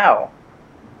and now.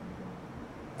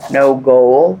 No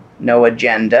goal, no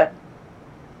agenda.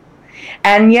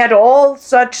 And yet all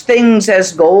such things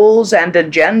as goals and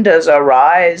agendas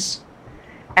arise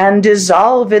and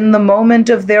dissolve in the moment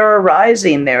of their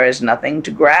arising. There is nothing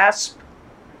to grasp.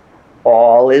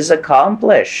 All is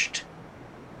accomplished.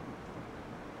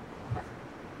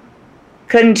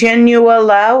 Continue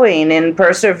allowing in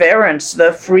perseverance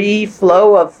the free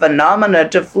flow of phenomena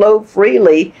to flow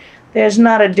freely. There's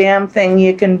not a damn thing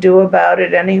you can do about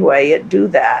it anyway. You do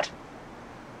that.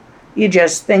 You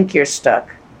just think you're stuck.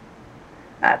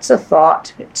 That's a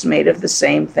thought. It's made of the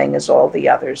same thing as all the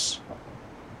others.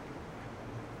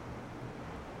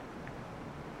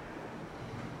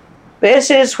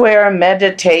 This is where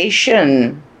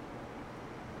meditation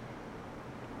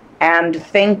and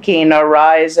thinking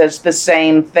arise as the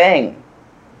same thing.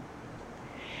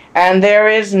 And there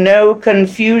is no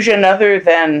confusion other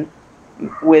than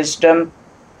wisdom,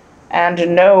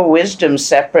 and no wisdom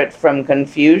separate from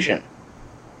confusion.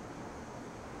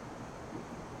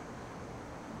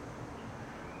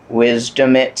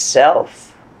 Wisdom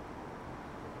itself.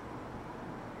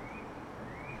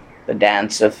 The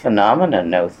dance of phenomena,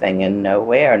 no thing and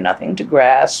nowhere, nothing to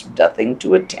grasp, nothing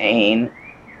to attain,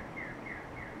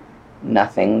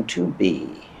 nothing to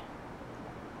be.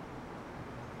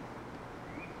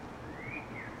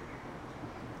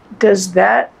 Does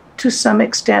that, to some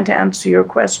extent, answer your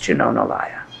question,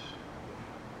 Onalaya?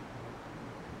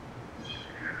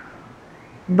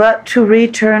 But to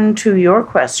return to your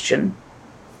question,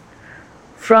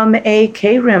 from a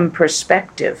Krim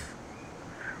perspective,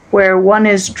 where one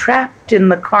is trapped in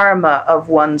the karma of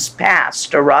one's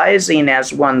past arising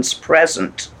as one's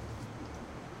present,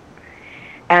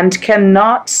 and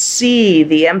cannot see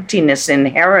the emptiness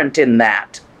inherent in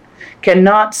that,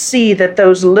 cannot see that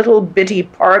those little bitty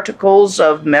particles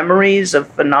of memories of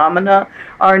phenomena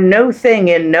are no thing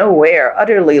in nowhere,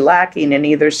 utterly lacking in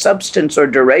either substance or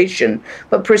duration,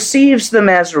 but perceives them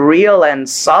as real and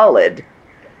solid,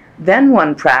 then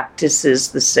one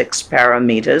practices the 6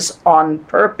 paramitas on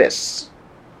purpose.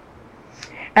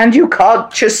 And you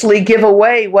consciously give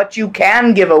away what you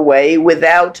can give away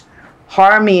without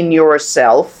harming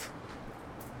yourself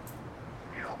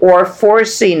or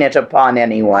forcing it upon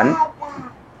anyone.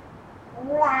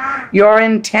 Your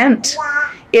intent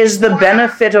is the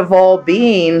benefit of all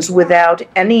beings without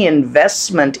any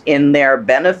investment in their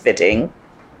benefiting,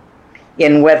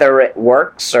 in whether it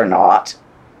works or not,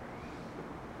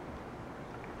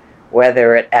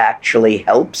 whether it actually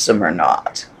helps them or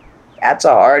not. That's a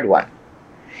hard one.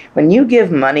 When you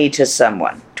give money to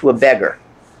someone, to a beggar,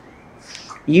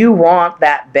 you want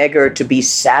that beggar to be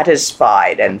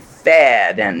satisfied and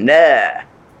fed and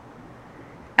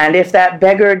if that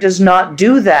beggar does not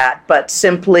do that, but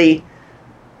simply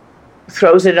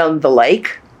throws it on the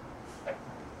lake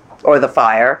or the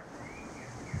fire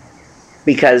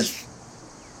because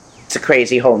it's a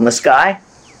crazy homeless guy,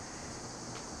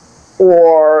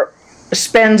 or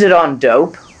spends it on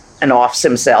dope and offs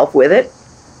himself with it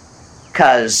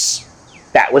because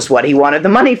that was what he wanted the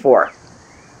money for,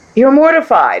 you're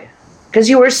mortified because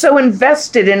you were so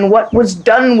invested in what was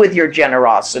done with your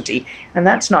generosity, and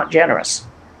that's not generous.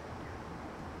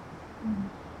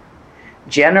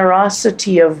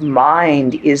 Generosity of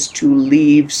mind is to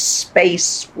leave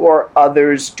space for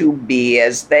others to be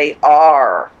as they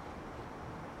are.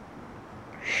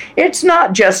 It's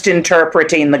not just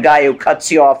interpreting the guy who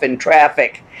cuts you off in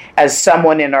traffic as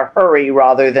someone in a hurry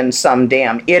rather than some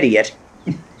damn idiot.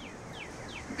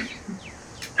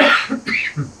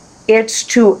 It's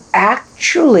to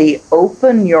actually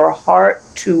open your heart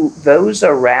to those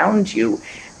around you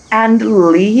and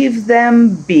leave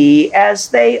them be as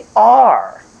they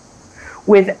are,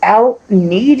 without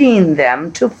needing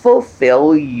them to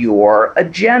fulfill your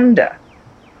agenda,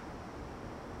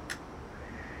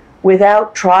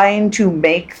 without trying to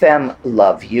make them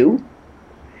love you,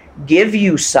 give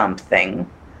you something,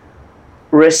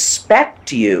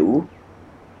 respect you,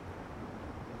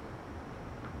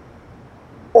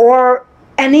 or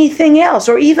anything else,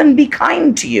 or even be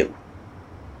kind to you.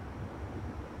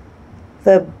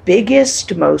 The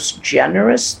biggest, most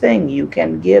generous thing you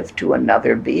can give to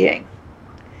another being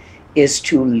is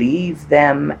to leave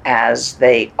them as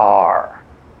they are.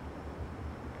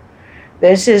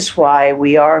 This is why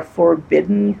we are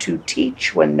forbidden to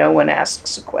teach when no one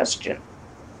asks a question.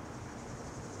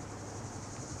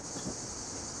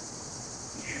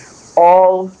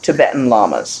 All Tibetan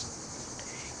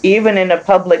lamas, even in a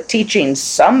public teaching,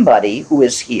 somebody who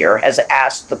is here has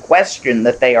asked the question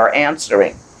that they are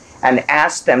answering and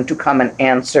asked them to come and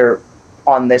answer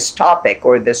on this topic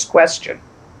or this question.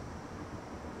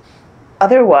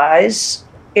 Otherwise,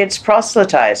 it's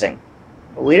proselytizing.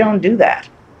 We don't do that.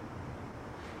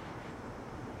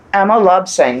 Amma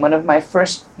Lobsang, one of my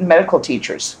first medical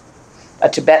teachers, a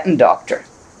Tibetan doctor.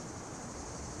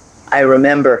 I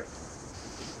remember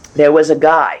there was a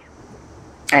guy,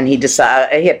 and he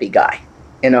decided, a hippie guy,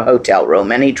 in a hotel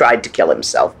room, and he tried to kill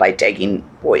himself by taking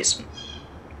poison,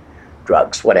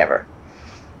 drugs, whatever.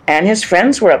 And his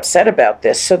friends were upset about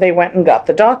this, so they went and got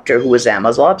the doctor, who was Amma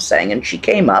Lobsang, and she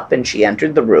came up and she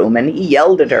entered the room, and he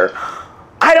yelled at her,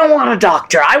 "I don't want a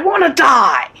doctor, I want to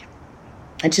die."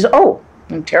 And she said, "Oh,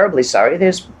 I'm terribly sorry,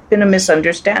 there's been a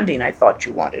misunderstanding. I thought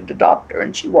you wanted a doctor."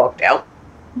 And she walked out,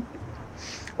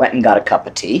 went and got a cup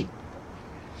of tea,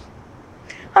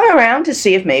 hung around to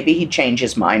see if maybe he'd change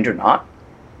his mind or not.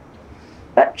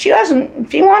 But she hasn't.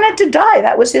 If he wanted to die,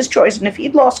 that was his choice. And if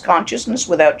he'd lost consciousness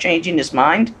without changing his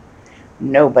mind,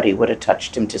 nobody would have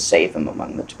touched him to save him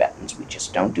among the Tibetans. We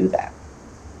just don't do that.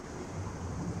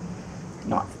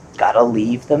 No, gotta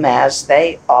leave them as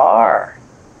they are.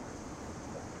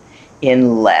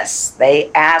 Unless they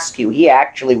ask you. He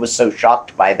actually was so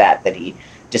shocked by that he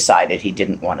decided he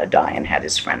didn't want to die and had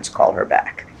his friends call her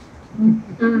back.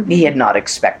 Mm-hmm. He had not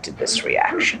expected this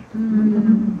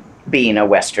reaction, being a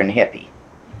Western hippie.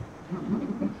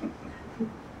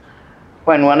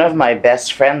 When one of my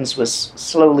best friends was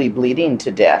slowly bleeding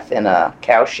to death in a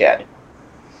cowshed,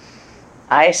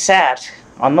 I sat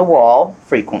on the wall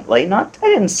frequently. I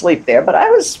didn't sleep there, but I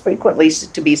was frequently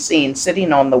to be seen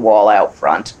sitting on the wall out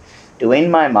front,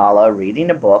 doing my mala, reading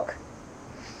a book,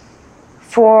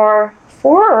 for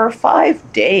 4 or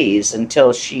 5 days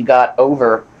until she got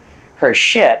over her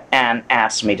shit and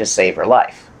asked me to save her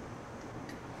life.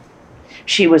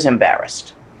 She was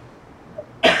embarrassed.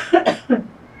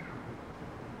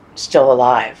 Still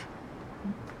alive.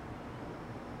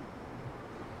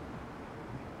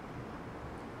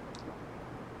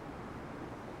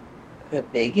 The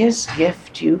biggest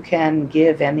gift you can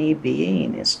give any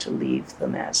being is to leave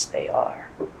them as they are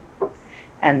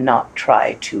and not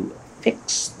try to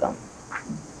fix them.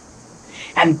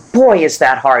 And boy, is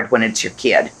that hard when it's your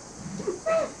kid.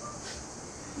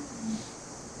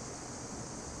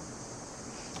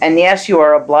 And yes, you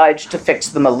are obliged to fix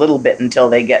them a little bit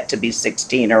until they get to be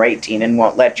 16 or 18 and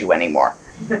won't let you anymore.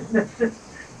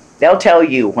 They'll tell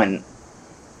you when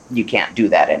you can't do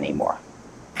that anymore.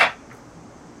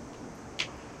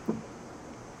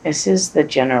 This is the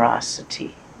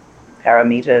generosity,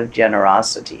 paramita of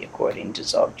generosity, according to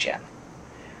Dzogchen.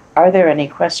 Are there any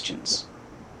questions?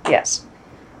 Yes.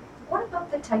 What about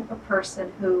the type of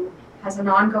person who has an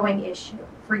ongoing issue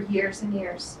for years and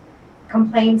years,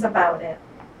 complains about it,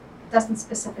 doesn't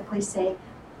specifically say,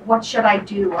 what should I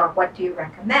do or what do you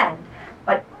recommend,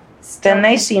 but then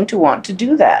they seem to want to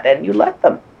do that, and you let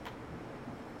them.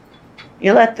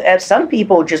 Some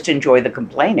people just enjoy the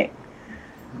complaining.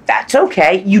 That's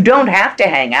okay. You don't have to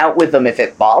hang out with them if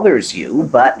it bothers you,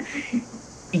 but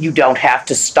you don't have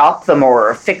to stop them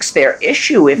or fix their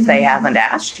issue if they haven't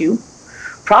asked you.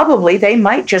 Probably they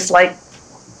might just like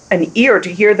an ear to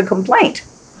hear the complaint,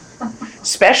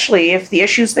 especially if the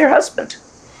issue's their husband,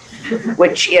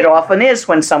 which it often is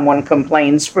when someone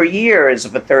complains for years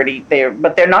of but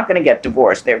they're not going to get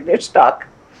divorced. They're stuck.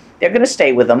 They're going to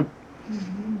stay with them,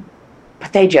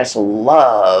 but they just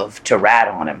love to rat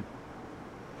on him.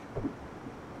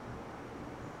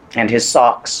 And his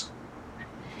socks.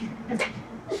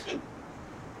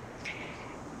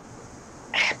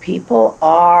 People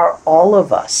are all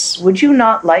of us. Would you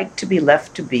not like to be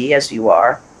left to be as you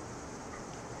are?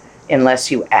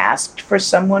 Unless you asked for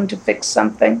someone to fix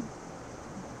something?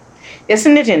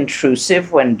 Isn't it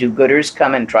intrusive when do-gooders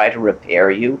come and try to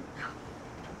repair you?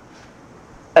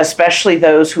 Especially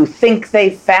those who think they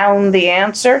found the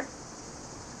answer?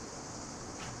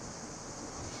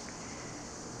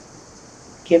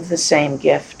 Give the same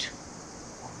gift.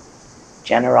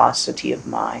 Generosity of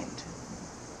mind.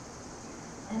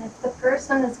 And if the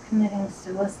person is committing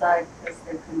suicide because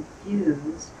they're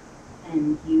confused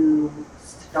and you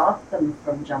stop them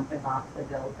from jumping off the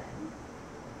building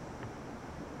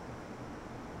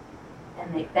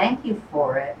and they thank you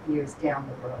for it years down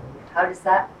the road, how does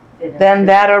that fit in? Then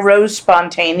that arose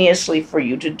spontaneously for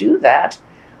you to do that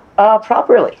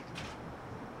properly.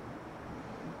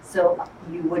 So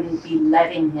you wouldn't be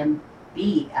letting him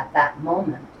be at that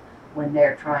moment when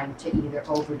they're trying to either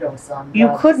overdose on drugs.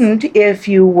 You couldn't if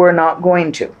you were not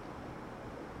going to.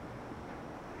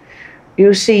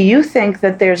 You see, you think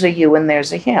that there's a you and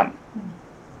there's a him.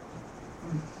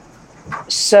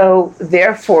 So,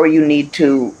 therefore, you need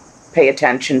to pay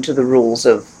attention to the rules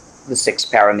of the 6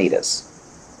 paramitas.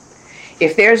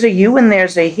 If there's a you and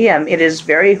there's a him, it is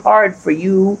very hard for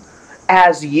you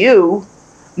as you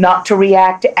not to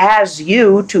react as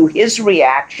you to his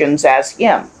reactions as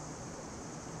him.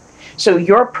 So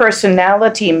your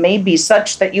personality may be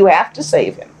such that you have to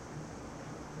save him.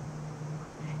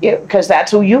 Because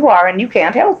that's who you are and you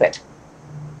can't help it.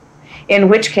 In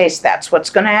which case, that's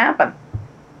what's going to happen.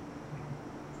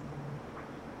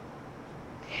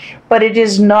 But it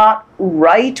is not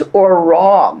right or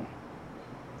wrong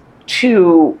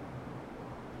to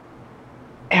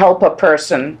help a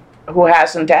person who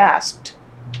hasn't asked.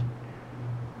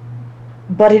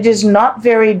 But it is not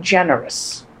very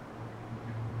generous.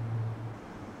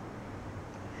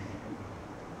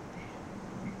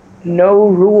 No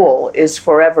rule is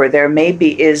forever. There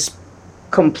maybe is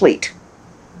complete.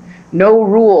 No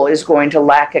rule is going to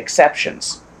lack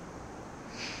exceptions.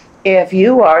 If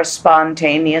you are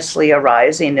spontaneously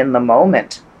arising in the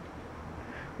moment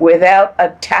without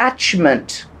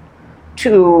attachment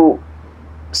to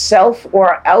self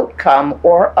or outcome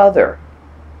or other,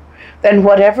 then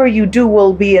whatever you do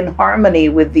will be in harmony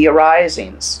with the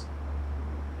arisings.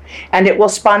 And it will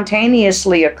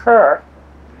spontaneously occur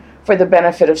for the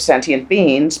benefit of sentient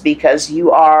beings because you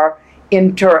are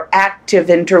interactive,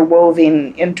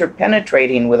 interwoven,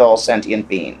 interpenetrating with all sentient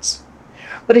beings.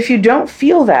 But if you don't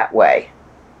feel that way,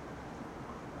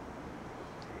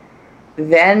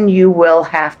 then you will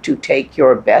have to take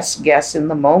your best guess in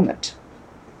the moment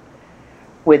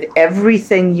with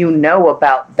everything you know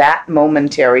about that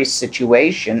momentary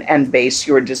situation and base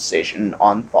your decision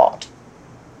on thought.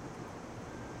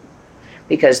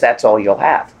 Because that's all you'll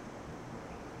have.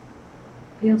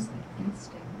 Feels like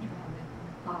instinct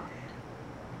rather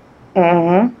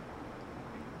than thought.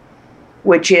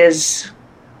 Which is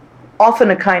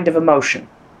often a kind of emotion.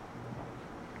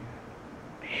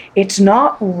 It's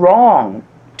not wrong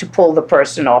to pull the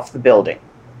person off the building,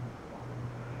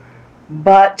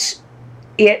 but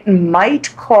it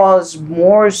might cause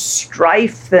more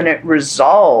strife than it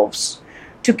resolves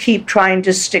to keep trying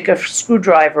to stick a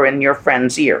screwdriver in your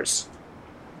friend's ears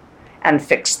and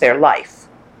fix their life.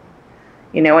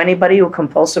 You know anybody who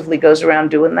compulsively goes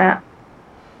around doing that?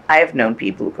 I have known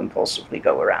people who compulsively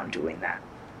go around doing that.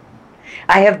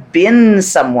 I have been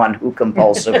someone who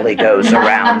compulsively goes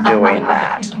around doing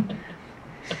that.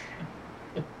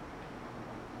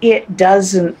 It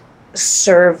doesn't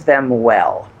serve them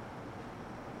well.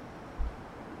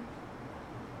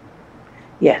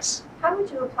 Yes? How would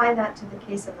you apply that to the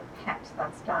case of a pet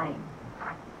that's dying?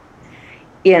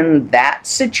 In that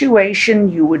situation,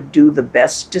 you would do the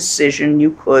best decision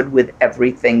you could with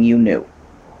everything you knew.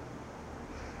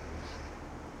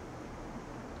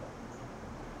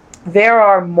 There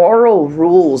are moral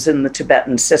rules in the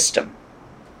Tibetan system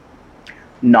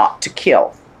not to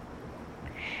kill.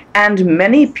 And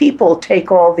many people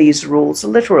take all these rules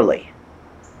literally.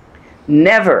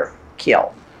 Never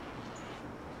kill.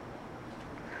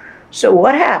 So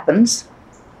what happens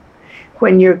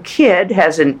when your kid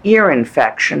has an ear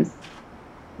infection,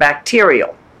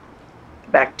 bacterial?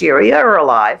 Bacteria are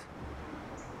alive.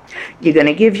 You're going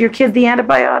to give your kid the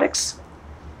antibiotics?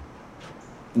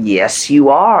 Yes, you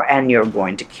are, and you're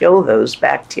going to kill those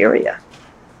bacteria.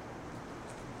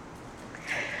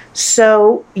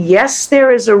 So, yes,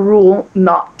 there is a rule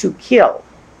not to kill.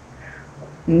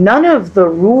 None of the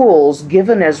rules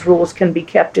given as rules can be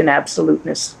kept in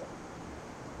absoluteness.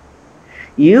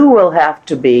 You will have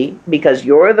to be, because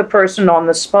you're the person on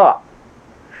the spot,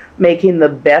 making the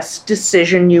best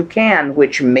decision you can,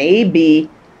 which may be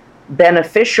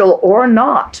beneficial or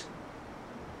not.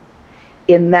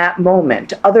 In that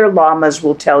moment, other lamas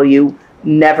will tell you,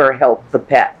 never help the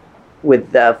pet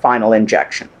with the final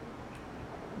injection.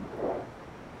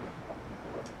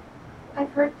 I've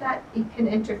heard that it can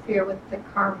interfere with the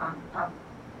karma of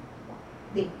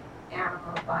the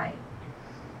animal by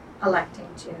electing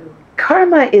to...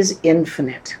 Karma is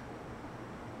infinite.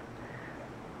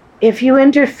 If you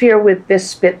interfere with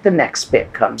this bit, the next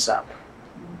bit comes up.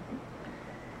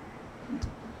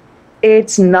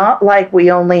 It's not like we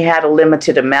only had a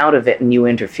limited amount of it and you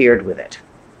interfered with it.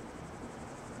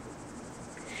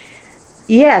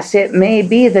 Yes, it may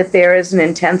be that there is an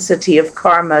intensity of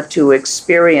karma to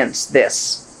experience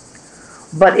this.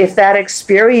 But if that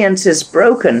experience is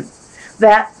broken,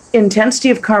 that intensity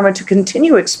of karma to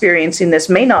continue experiencing this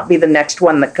may not be the next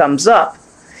one that comes up.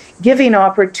 giving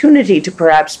opportunity to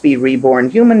perhaps be reborn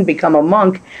human, become a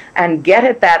monk, and get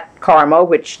at that karma,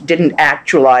 which didn't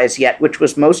actualize yet, which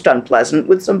was most unpleasant,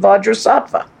 with some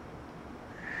Vajrasattva.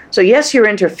 So yes, you're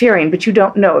interfering, but you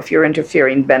don't know if you're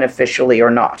interfering beneficially or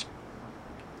not.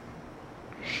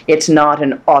 It's not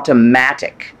an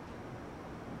automatic.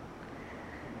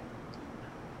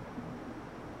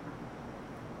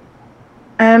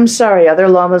 I'm sorry, other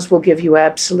lamas will give you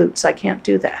absolutes. I can't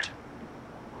do that.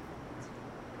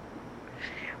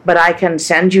 But I can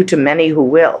send you to many who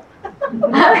will.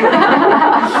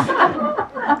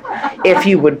 If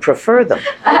you would prefer them.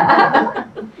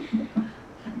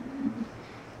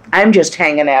 I'm just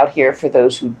hanging out here for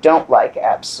those who don't like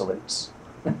absolutes.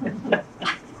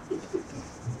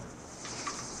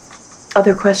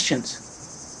 Other questions?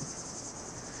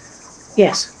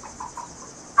 Yes.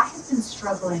 I have been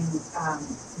struggling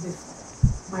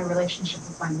with my relationship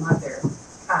with my mother.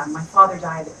 My father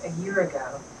died a year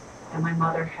ago, and my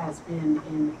mother has been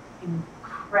in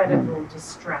incredible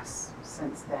distress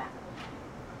since then.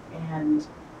 And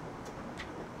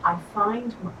I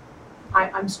find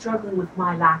I'm struggling with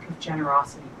my lack of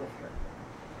generosity with her,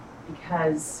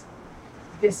 because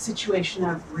this situation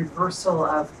of reversal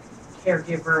of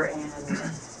caregiver and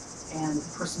the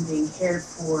person being cared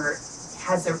for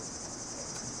has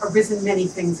arisen many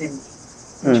things in me,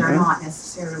 which are not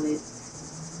necessarily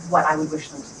what I would wish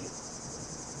them to be.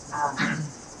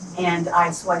 And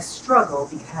so I struggle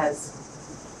because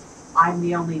I'm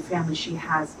the only family she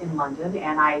has in London,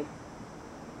 and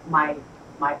my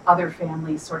other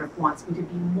family sort of wants me to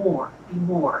be more.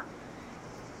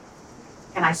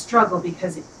 And I struggle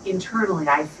because internally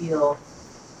I feel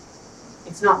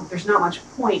there's not much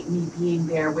point in me being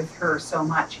there with her so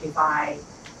much if I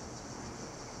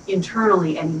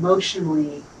internally and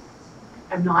emotionally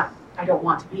I don't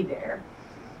want to be there.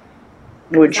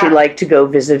 Would she like to go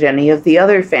visit any of the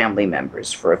other family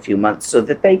members for a few months so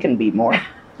that they can be more?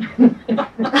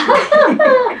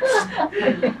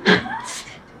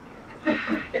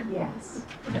 Yes.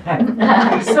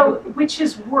 So, which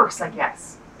is worse, I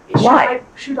guess? Why?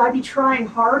 Should I be trying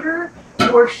harder,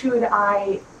 or should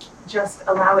I just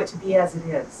allow it to be as it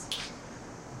is?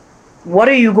 What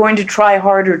are you going to try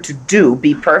harder to do?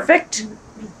 Be perfect?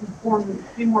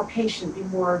 Be more patient, be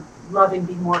more loving,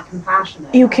 be more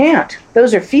compassionate. You can't.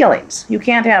 Those are feelings. You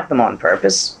can't have them on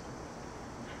purpose.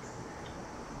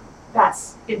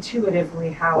 That's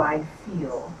intuitively how I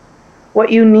feel.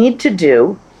 What you need to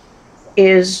do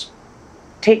is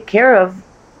take care of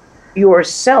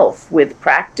yourself with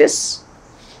practice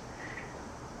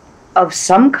of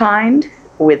some kind,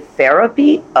 with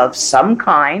therapy of some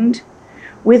kind,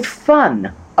 with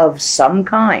fun of some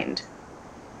kind,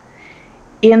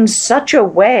 in such a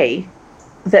way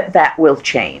that will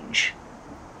change.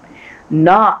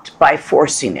 Not by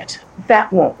forcing it.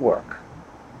 That won't work.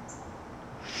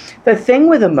 The thing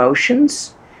with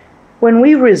emotions, when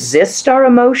we resist our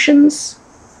emotions,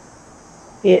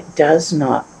 it does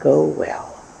not go well.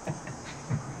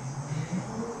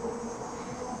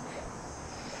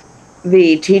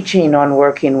 The teaching on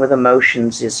working with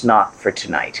emotions is not for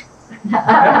tonight.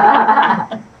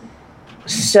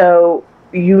 So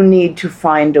you need to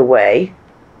find a way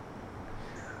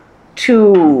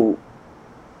to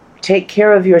take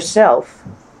care of yourself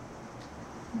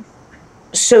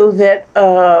so that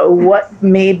what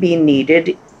may be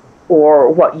needed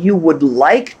or what you would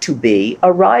like to be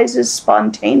arises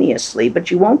spontaneously,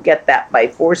 but you won't get that by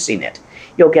forcing it.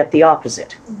 You'll get the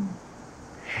opposite.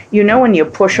 You know, when you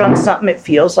push on something, it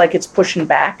feels like it's pushing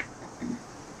back?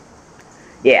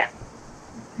 Yeah.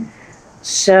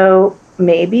 So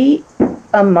maybe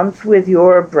a month with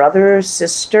your brother or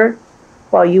sister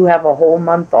while you have a whole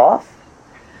month off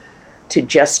to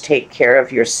just take care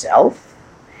of yourself,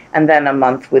 and then a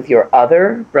month with your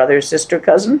other brother, sister,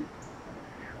 cousin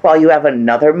while you have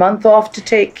another month off to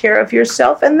take care of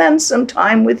yourself, and then some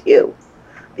time with you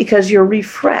because you're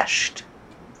refreshed.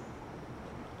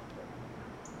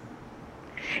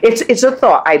 It's a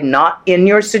thought. I'm not in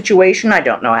your situation. I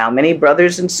don't know how many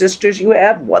brothers and sisters you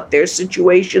have, what their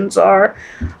situations are.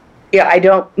 Yeah, I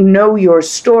don't know your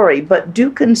story, but do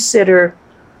consider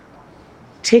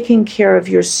taking care of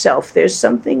yourself. There's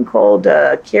something called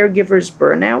caregiver's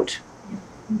burnout.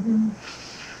 Mm-hmm.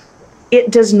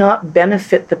 It does not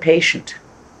benefit the patient.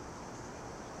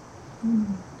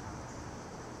 Mm-hmm.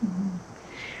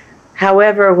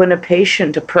 However, when a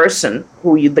person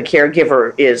who the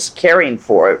caregiver is caring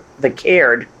for, the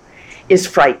cared, is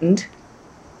frightened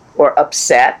or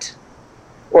upset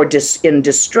or in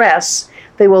distress,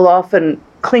 they will often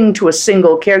cling to a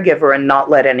single caregiver and not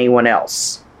let anyone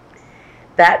else.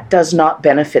 That does not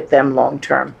benefit them long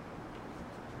term.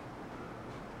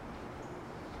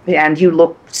 And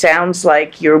sounds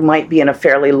like you might be in a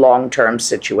fairly long-term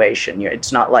situation.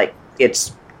 It's not like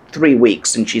it's 3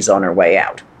 weeks and she's on her way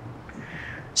out.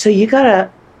 So you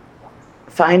gotta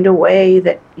find a way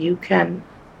that you can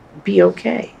be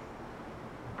okay.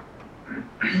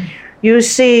 You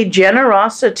see,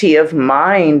 generosity of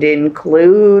mind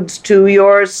includes to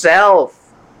yourself.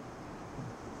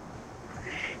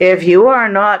 If you are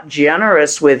not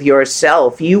generous with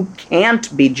yourself, you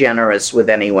can't be generous with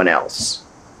anyone else.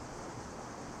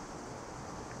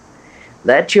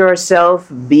 Let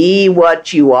yourself be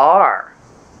what you are.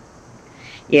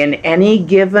 In any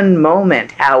given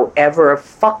moment, however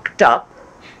fucked up,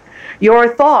 your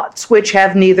thoughts, which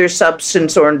have neither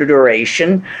substance or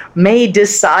duration, may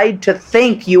decide to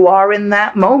think you are in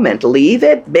that moment. Leave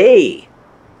it be.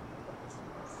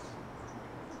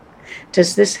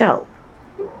 Does this help?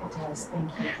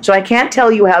 Thank you. So I can't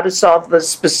tell you how to solve the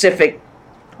specific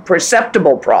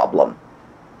perceptible problem.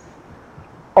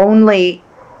 Only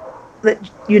that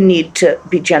you need to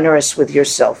be generous with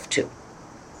yourself too.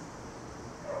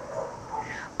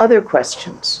 Other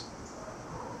questions?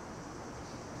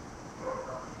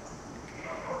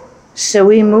 So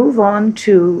we move on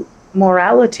to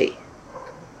morality,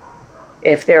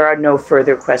 if there are no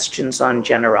further questions on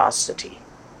generosity.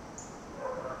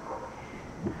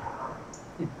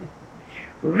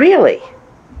 Really?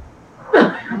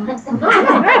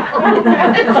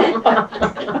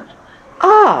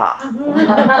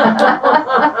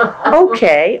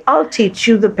 Okay, I'll teach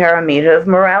you the paramita of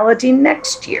morality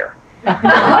next year.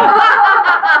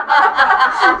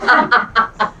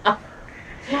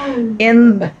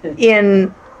 In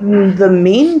the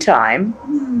meantime,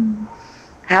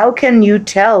 how can you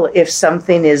tell if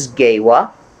something is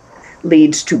gewa,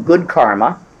 leads to good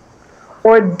karma,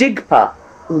 or digpa,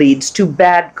 leads to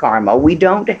bad karma? We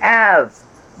don't have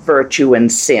virtue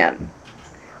and sin.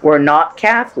 We're not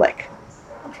Catholic.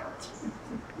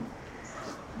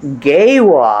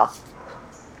 Gewa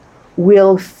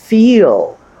will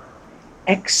feel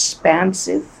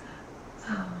expansive,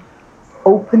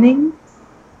 opening,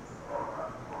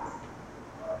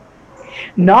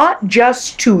 not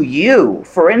just to you.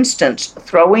 For instance,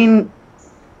 throwing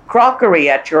crockery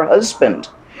at your husband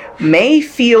may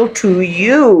feel to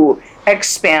you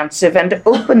expansive and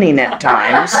opening at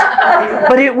times,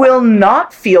 but it will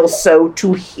not feel so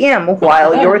to him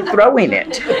while you're throwing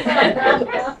it.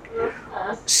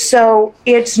 So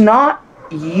it's not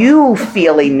you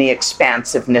feeling the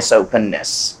expansiveness,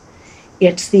 openness.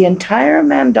 It's the entire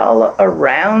mandala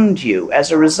around you.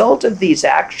 As a result of these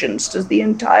actions, does the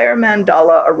entire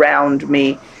mandala around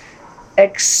me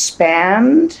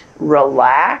expand,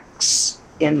 relax,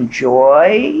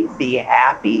 enjoy, be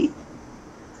happy,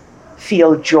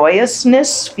 feel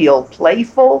joyousness, feel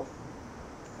playful?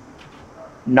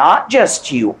 Not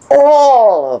just you,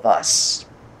 all of us.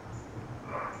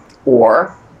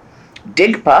 Or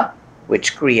digpa,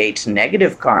 which creates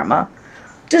negative karma.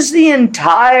 Does the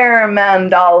entire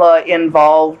mandala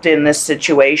involved in this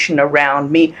situation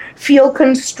around me feel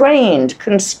constrained,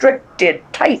 constricted,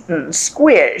 tightened,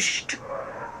 squished?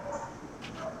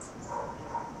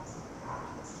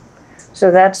 So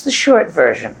that's the short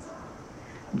version.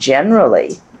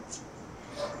 Generally,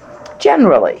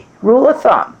 rule of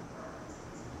thumb,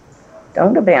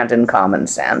 don't abandon common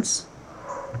sense.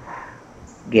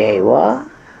 Gewa,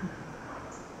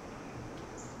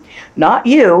 not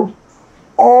you,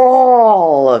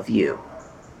 all of you.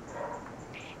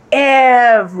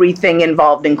 Everything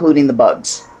involved, including the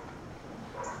bugs.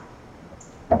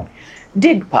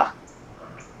 Digpa.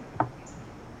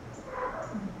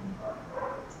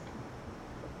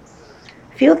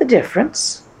 Feel the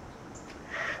difference.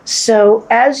 So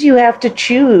as you have to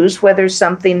choose whether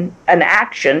something, an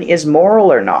action, is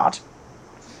moral or not,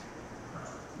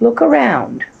 look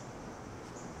around.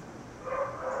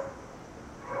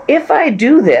 If I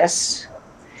do this,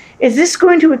 is this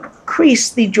going to increase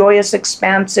the joyous,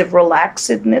 expansive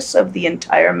relaxedness of the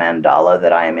entire mandala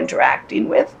that I am interacting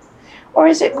with? Or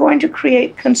is it going to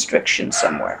create constriction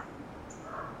somewhere?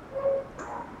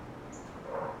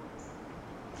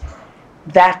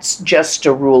 That's just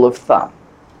a rule of thumb.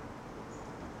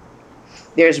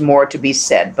 There's more to be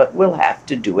said, but we'll have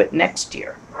to do it next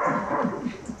year.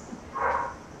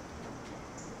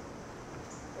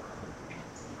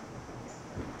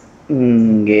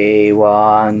 Ngewandi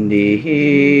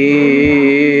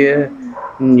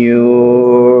Nyurduda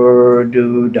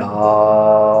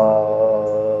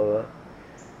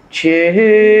Che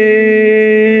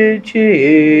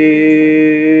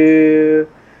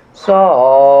Sala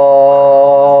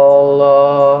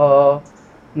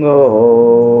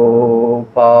Ngopashu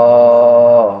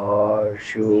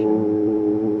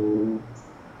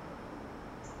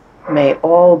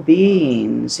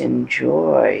beings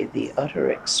enjoy the utter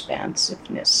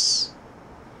expansiveness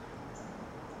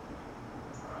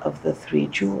of the three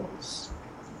jewels.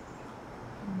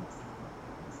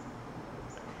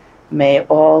 May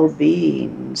all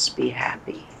beings be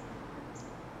happy.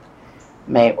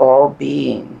 May all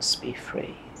beings be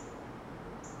free.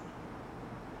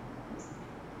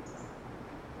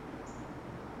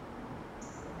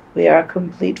 We are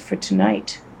complete for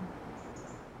tonight.